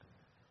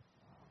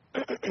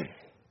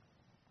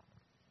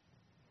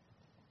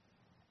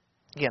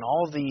 Again,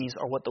 all of these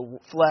are what the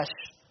flesh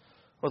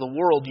or the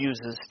world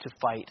uses to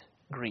fight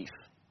grief.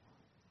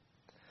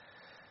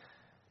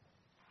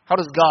 How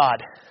does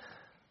God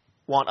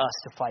want us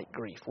to fight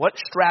grief? What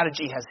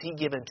strategy has He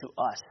given to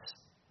us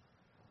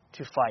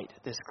to fight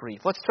this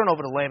grief? Let's turn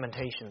over to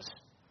Lamentations.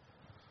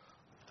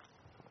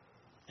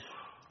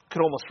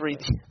 Could almost read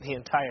the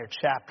entire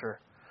chapter,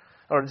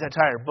 or the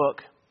entire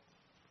book.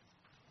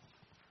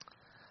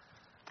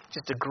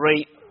 Just a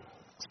great,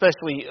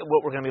 especially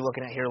what we're going to be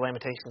looking at here,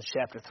 Lamentations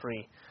chapter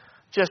 3.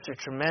 Just a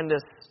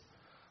tremendous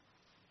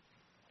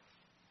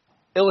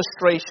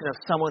illustration of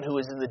someone who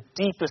is in the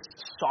deepest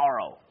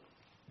sorrow.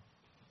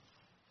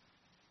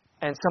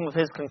 And some of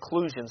his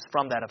conclusions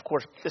from that, of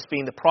course, this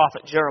being the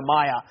prophet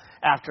Jeremiah,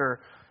 after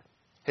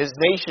his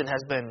nation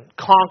has been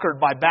conquered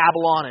by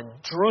Babylon and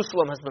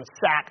Jerusalem has been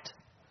sacked.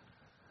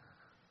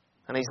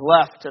 And he's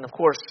left. And of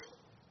course,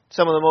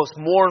 some of the most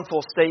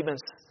mournful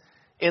statements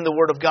in the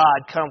Word of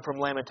God come from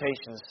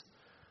Lamentations.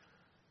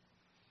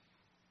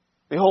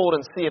 Behold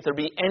and see if there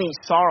be any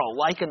sorrow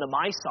like unto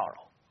my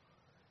sorrow.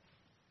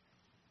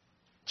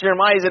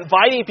 Jeremiah is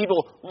inviting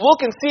people,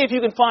 look and see if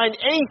you can find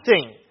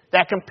anything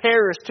that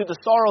compares to the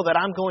sorrow that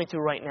I'm going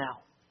through right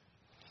now.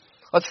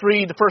 Let's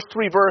read the first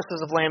 3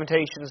 verses of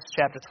Lamentations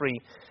chapter 3.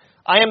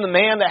 I am the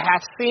man that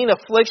hath seen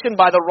affliction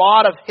by the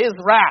rod of his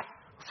wrath,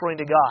 referring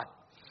to God.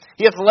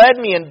 He hath led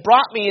me and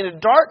brought me into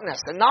darkness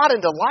and not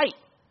into light.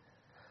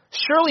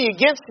 Surely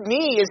against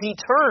me is he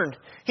turned.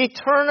 He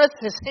turneth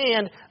his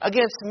hand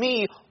against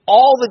me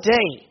all the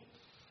day.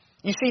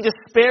 You see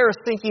despair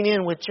sinking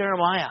in with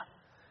Jeremiah.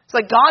 It's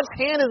like God's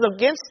hand is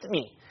against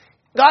me.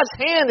 God's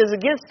hand is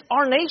against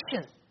our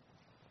nation.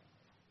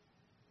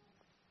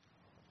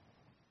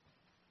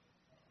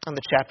 And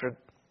the chapter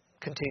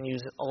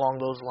continues along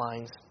those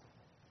lines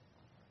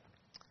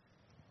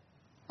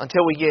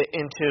until we get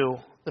into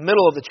the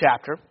middle of the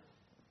chapter,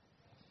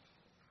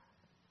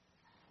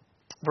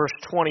 verse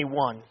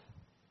 21.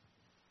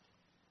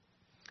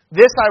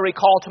 This I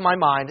recall to my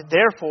mind,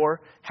 therefore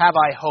have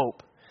I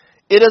hope.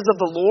 It is of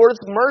the Lord's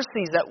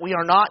mercies that we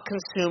are not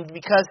consumed,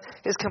 because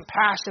His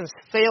compassions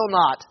fail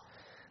not.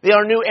 They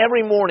are new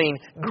every morning.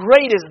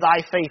 Great is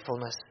thy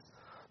faithfulness.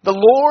 The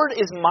Lord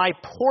is my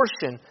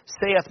portion,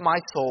 saith my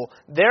soul.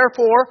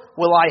 Therefore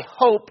will I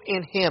hope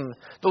in Him.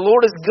 The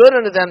Lord is good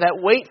unto them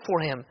that wait for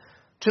Him,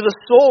 to the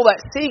soul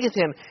that seeketh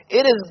Him.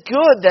 It is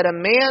good that a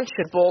man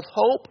should both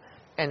hope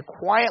and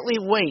quietly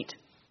wait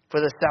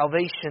for the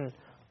salvation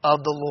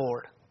of the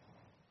Lord.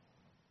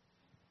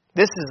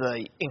 This is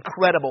an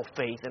incredible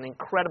faith, an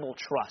incredible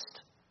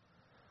trust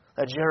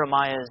that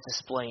Jeremiah is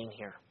displaying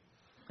here.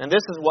 And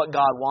this is what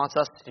God wants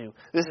us to do.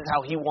 This is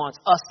how He wants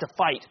us to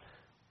fight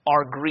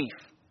our grief,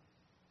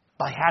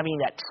 by having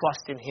that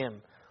trust in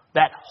Him,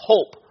 that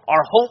hope,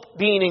 our hope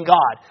being in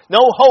God. No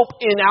hope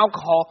in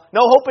alcohol,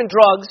 no hope in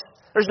drugs,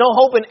 there's no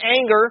hope in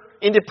anger,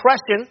 in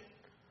depression.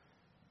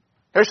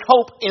 There's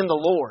hope in the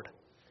Lord.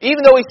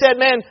 Even though he said,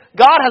 man,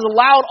 God has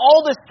allowed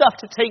all this stuff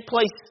to take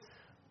place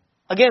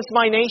against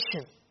my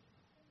nation,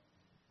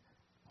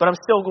 but I'm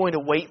still going to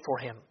wait for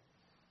Him.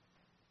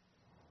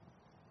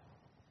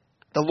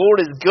 The Lord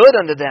is good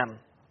unto them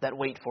that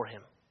wait for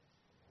Him.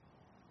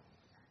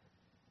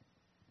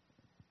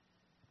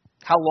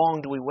 How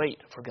long do we wait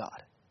for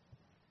God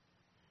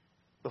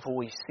before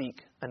we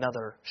seek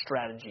another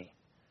strategy?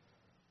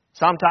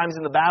 Sometimes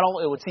in the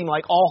battle, it would seem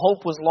like all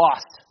hope was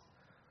lost.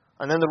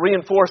 And then the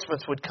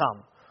reinforcements would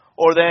come.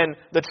 Or then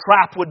the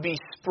trap would be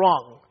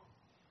sprung.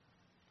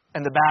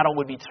 And the battle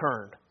would be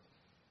turned.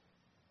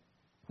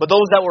 But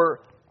those that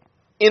were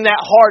in that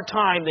hard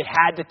time, they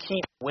had to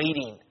keep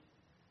waiting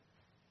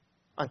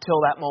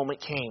until that moment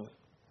came.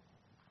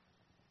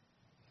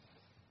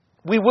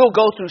 We will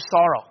go through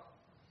sorrow.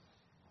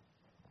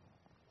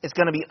 It's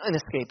going to be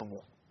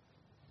inescapable.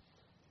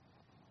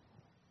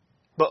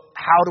 But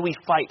how do we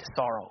fight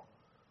sorrow?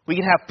 We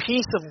can have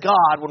peace of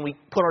God when we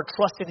put our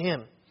trust in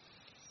Him.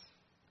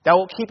 Thou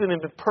wilt keep him in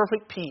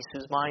perfect peace,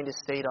 whose mind is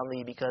stayed on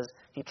thee, because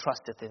he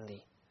trusteth in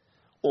thee.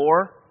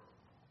 Or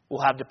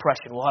we'll have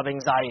depression, we'll have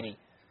anxiety,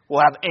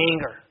 we'll have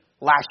anger,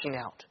 lashing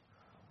out.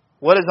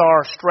 What is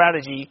our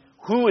strategy?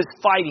 Who is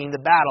fighting the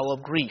battle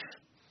of grief?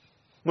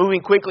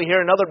 Moving quickly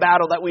here, another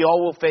battle that we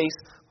all will face,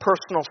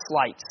 personal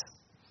slights.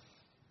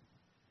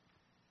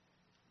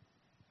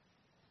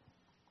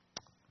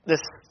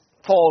 This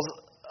falls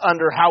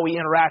under how we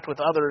interact with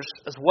others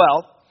as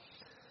well.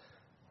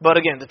 But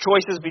again, the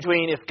choice is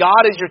between if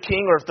God is your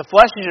king or if the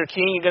flesh is your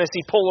king, you're going to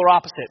see polar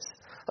opposites.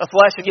 The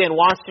flesh, again,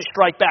 wants to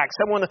strike back.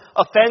 Someone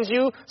offends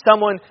you,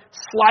 someone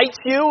slights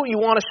you, you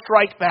want to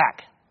strike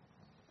back.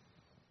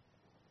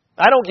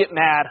 I don't get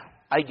mad,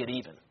 I get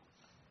even,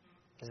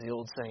 as the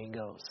old saying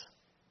goes.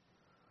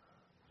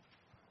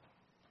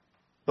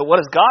 But what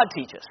does God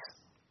teach us?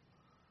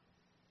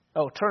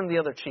 Oh, turn the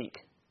other cheek.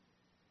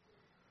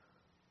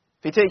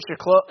 If he takes your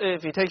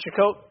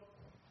coat,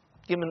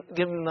 give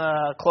him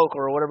the cloak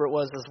or whatever it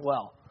was as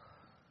well.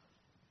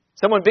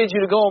 Someone bids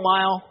you to go a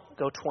mile,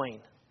 go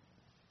twain.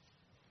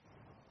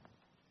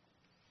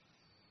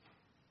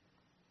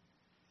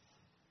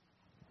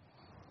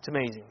 It's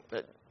amazing.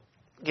 But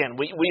again,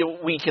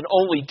 we can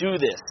only do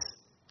this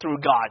through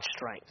God's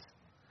strength.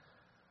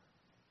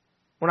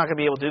 We're not going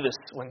to be able to do this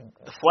when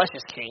the flesh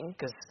is king,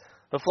 because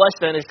the flesh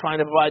then is trying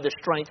to provide the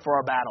strength for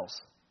our battles.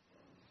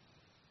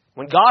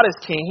 When God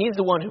is king, He's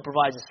the one who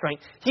provides the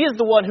strength. He is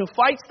the one who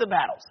fights the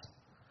battles.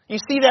 You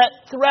see that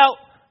throughout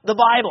the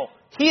Bible.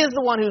 He is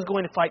the one who's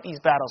going to fight these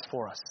battles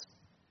for us.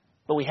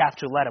 But we have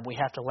to let Him. We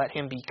have to let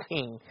Him be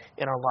king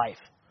in our life.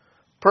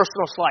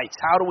 Personal slights.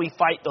 How do we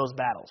fight those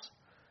battles?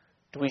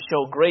 Do we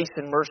show grace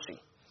and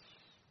mercy?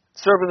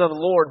 Servant of the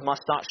Lord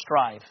must not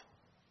strive,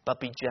 but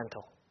be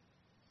gentle,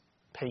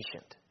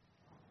 patient.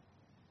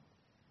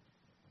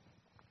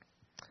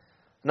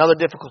 Another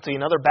difficulty,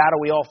 another battle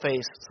we all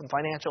face, some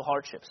financial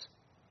hardships,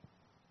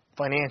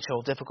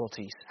 financial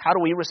difficulties. How do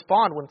we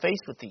respond when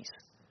faced with these?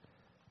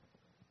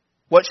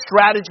 What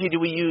strategy do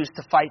we use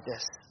to fight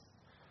this?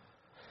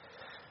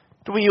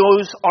 Do we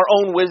use our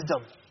own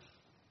wisdom?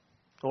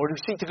 Or do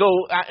we seek to go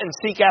and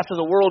seek after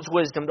the world's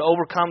wisdom to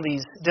overcome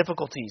these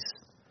difficulties?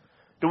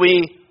 Do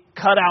we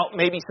cut out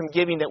maybe some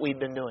giving that we've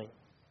been doing?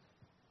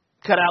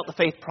 Cut out the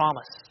faith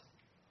promise?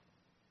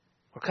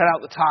 Or cut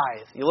out the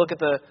tithe? You look at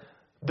the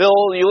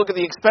bill, you look at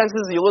the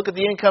expenses, you look at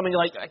the income, and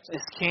you're like,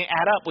 this can't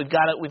add up. We've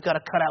got to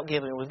cut out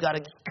giving. We've got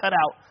to cut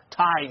out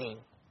tithing.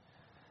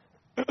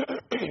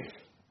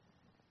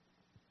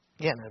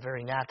 Again, a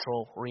very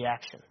natural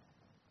reaction.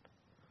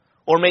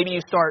 Or maybe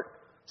you start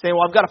saying,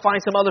 well, I've got to find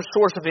some other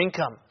source of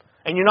income.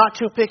 And you're not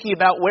too picky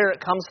about where it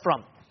comes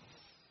from.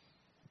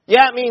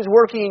 Yeah, it means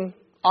working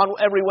on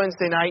every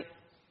Wednesday night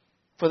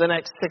for the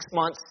next 6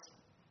 months,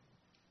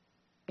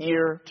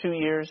 year, 2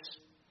 years.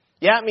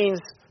 Yeah, it means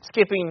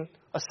skipping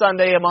a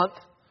Sunday a month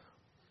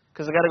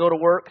because I got to go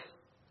to work.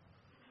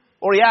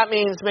 Or yeah, it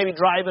means maybe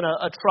driving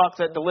a truck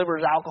that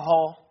delivers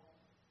alcohol.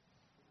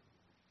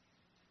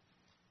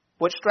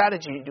 What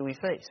strategy do we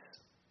face?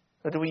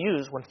 Or do we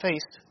use when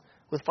faced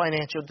with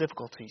financial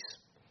difficulties?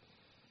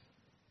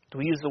 Do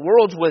we use the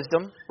world's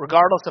wisdom,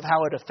 regardless of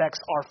how it affects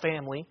our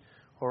family,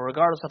 or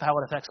regardless of how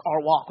it affects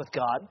our walk with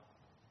God?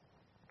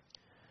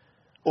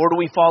 Or do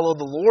we follow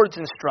the Lord's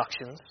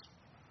instructions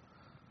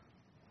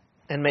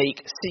and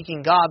make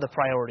seeking God the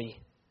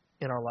priority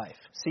in our life?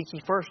 Seek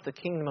ye first the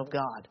kingdom of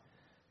God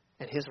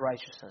and His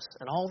righteousness,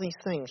 and all these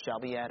things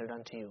shall be added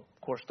unto you.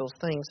 Of course, those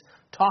things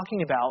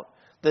talking about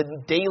the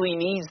daily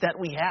needs that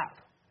we have.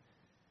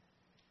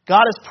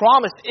 God has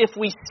promised if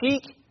we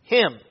seek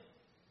Him,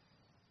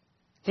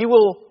 He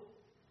will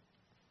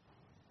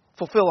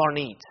fulfill our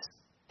needs.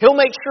 He'll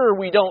make sure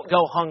we don't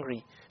go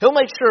hungry. He'll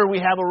make sure we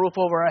have a roof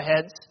over our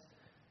heads.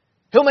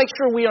 He'll make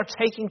sure we are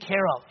taken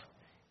care of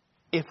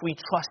if we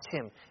trust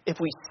Him, if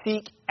we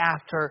seek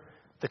after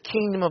the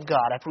kingdom of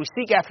God, if we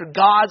seek after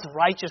God's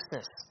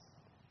righteousness.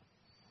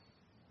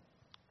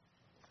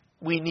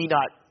 We need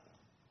not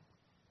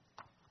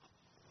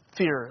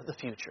fear the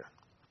future.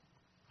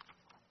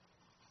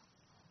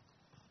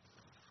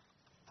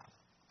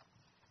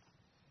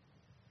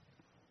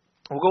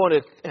 We'll go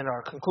into in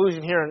our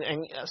conclusion here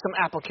and some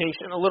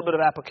application, a little bit of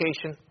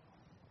application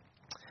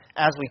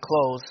as we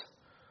close.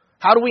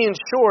 How do we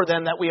ensure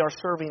then that we are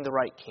serving the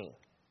right king?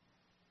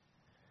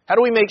 How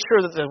do we make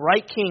sure that the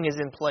right king is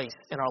in place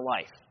in our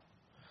life?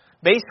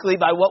 Basically,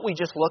 by what we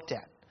just looked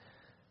at.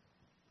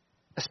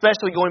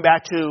 Especially going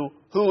back to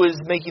who is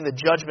making the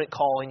judgment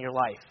call in your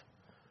life.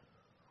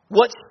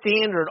 What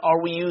standard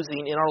are we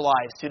using in our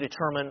lives to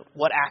determine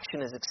what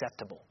action is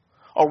acceptable?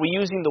 Are we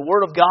using the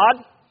Word of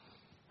God?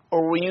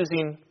 Or are we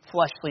using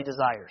fleshly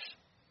desires?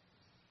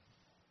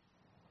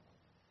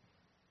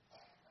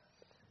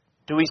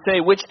 Do we say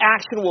which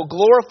action will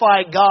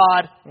glorify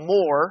God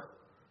more?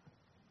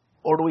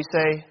 Or do we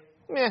say,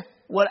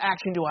 what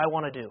action do I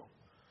want to do?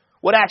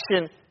 What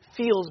action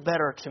feels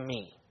better to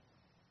me?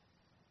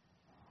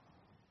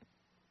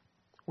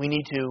 We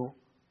need to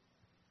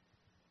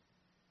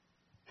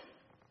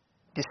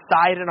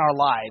decide in our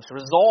lives,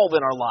 resolve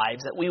in our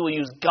lives that we will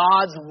use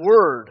God's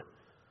Word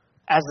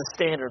as the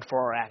standard for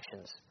our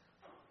actions,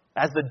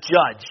 as the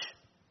judge.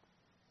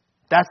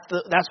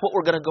 That's what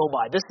we're going to go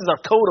by. This is our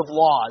code of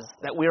laws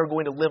that we are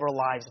going to live our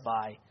lives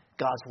by,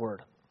 God's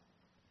Word.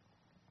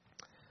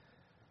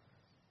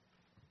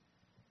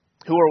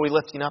 Who are we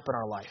lifting up in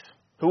our life?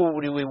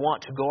 Who do we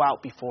want to go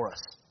out before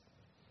us?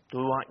 Do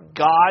we want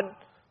God?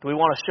 Do we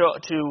want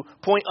to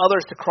point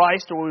others to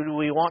Christ, or do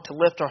we want to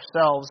lift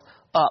ourselves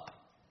up?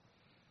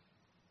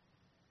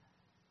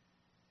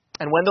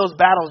 And when those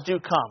battles do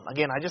come,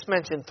 again, I just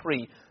mentioned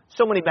 3,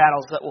 so many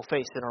battles that we'll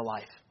face in our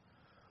life.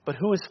 But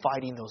who is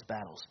fighting those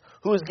battles?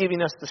 Who is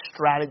giving us the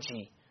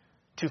strategy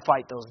to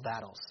fight those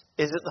battles?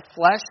 Is it the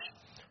flesh?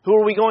 Who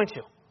are we going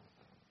to?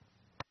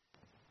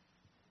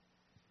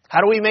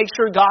 How do we make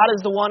sure God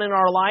is the one in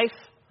our life,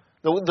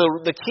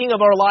 the king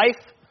of our life?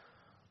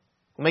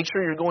 Make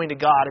sure you're going to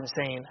God and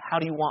saying, how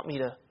do you want me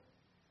to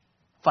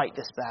fight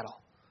this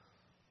battle?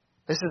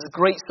 This is a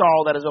great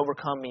sorrow that has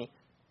overcome me.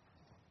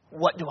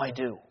 What do I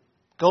do?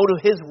 Go to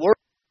His Word.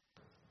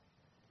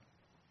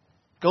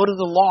 Go to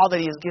the law that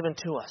He has given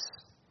to us.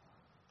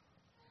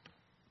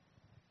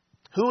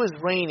 Who is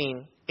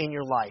reigning in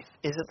your life?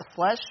 Is it the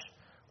flesh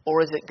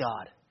or is it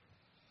God?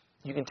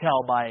 You can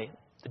tell by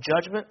the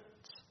judgment,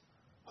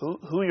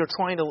 who you're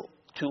trying to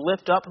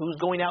lift up, who's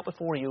going out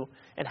before you,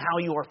 and how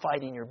you are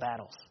fighting your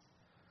battles.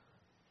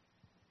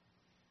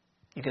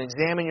 You can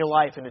examine your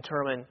life and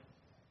determine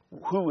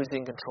who is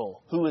in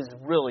control, who is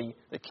really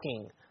the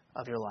king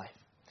of your life.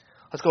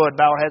 Let's go ahead and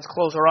bow our heads,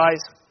 close our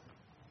eyes.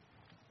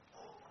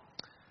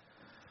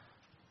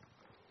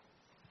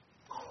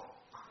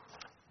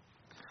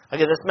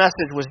 Again, this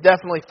message was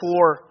definitely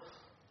for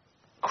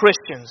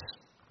Christians.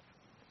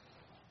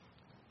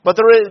 But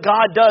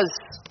God does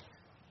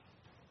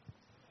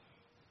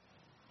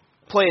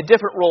play a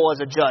different role as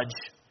a judge.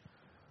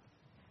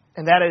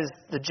 And that is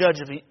the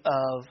judge of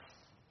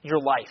your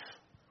life.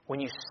 When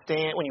you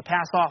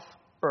pass off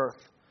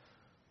earth,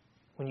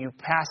 when you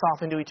pass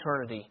off into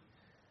eternity,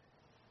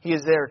 He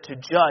is there to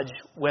judge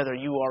whether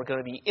you are going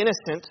to be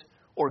innocent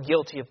or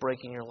guilty of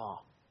breaking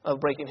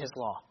His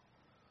law.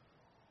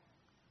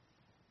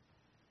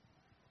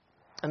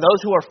 And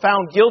those who are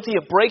found guilty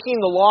of breaking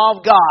the law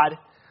of God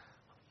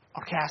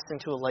are cast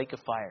into a lake of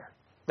fire.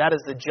 That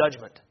is the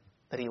judgment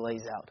that He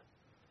lays out.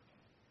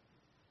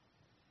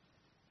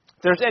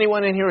 If there's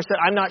anyone in here who said,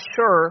 I'm not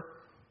sure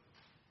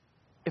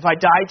if I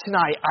died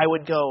tonight, I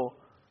would go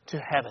to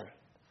heaven.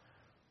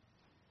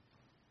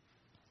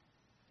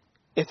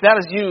 If that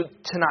is you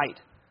tonight,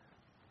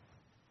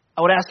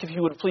 I would ask if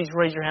you would please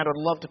raise your hand. I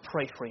would love to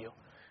pray for you.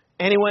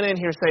 Anyone in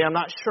here say, I'm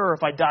not sure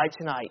if I died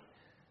tonight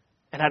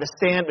and had to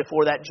stand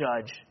before that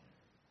judge,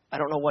 I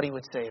don't know what he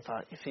would say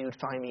if he would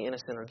find me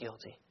innocent or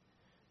guilty.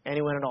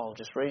 Anyone at all,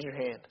 just raise your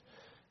hand.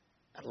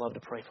 I'd love to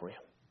pray for you.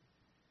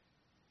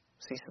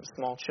 See some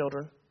small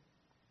children.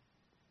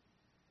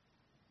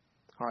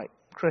 All right,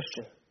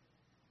 Christian.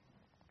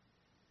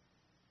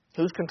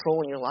 Who's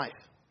controlling your life?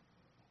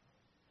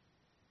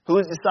 Who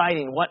is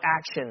deciding what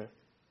action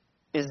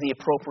is the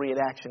appropriate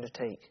action to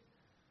take?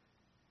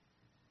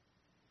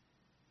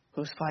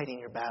 Who's fighting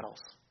your battles?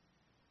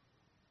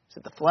 Is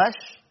it the flesh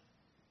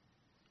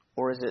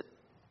or is it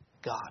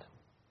God?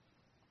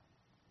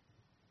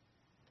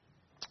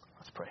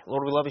 Let's pray.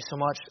 Lord, we love you so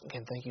much.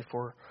 Again, thank you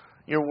for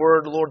your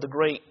word, Lord, the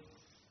great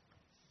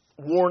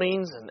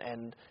warnings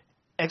and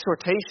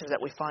exhortations that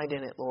we find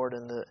in it, Lord,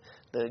 and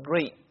the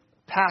great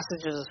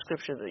passages of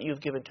Scripture that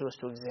you've given to us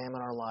to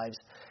examine our lives.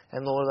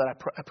 And Lord, that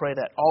I pray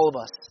that all of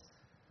us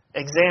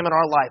examine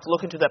our life,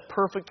 look into that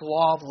perfect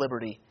law of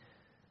liberty,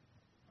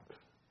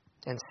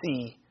 and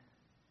see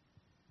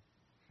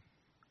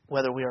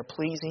whether we are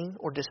pleasing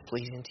or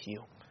displeasing to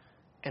you,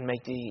 and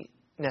make the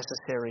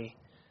necessary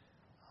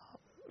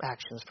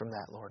actions from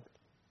that, Lord.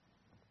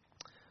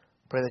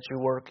 Pray that you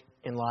work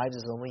in lives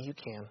as only you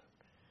can.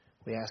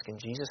 We ask in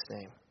Jesus'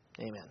 name.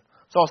 Amen.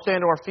 So I'll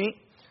stand to our feet.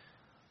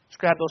 Let's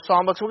grab those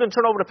psalm books. We're going to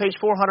turn over to page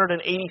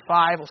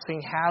 485. We'll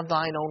sing Have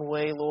Thine Own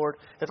Way, Lord.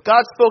 If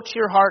God spoke to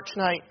your heart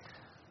tonight,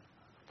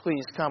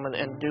 please come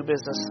and do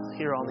business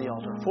here on the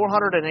altar.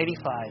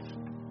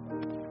 485.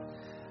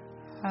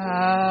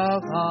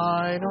 Have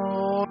Thine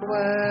own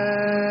way,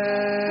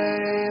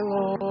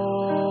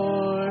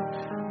 Lord.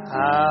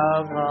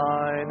 Have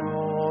Thine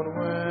own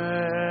way.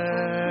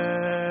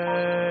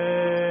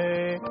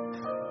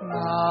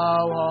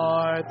 Thou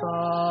art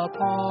the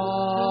potter,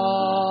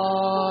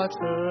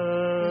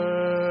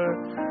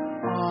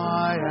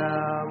 I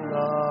am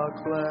the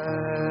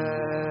clay.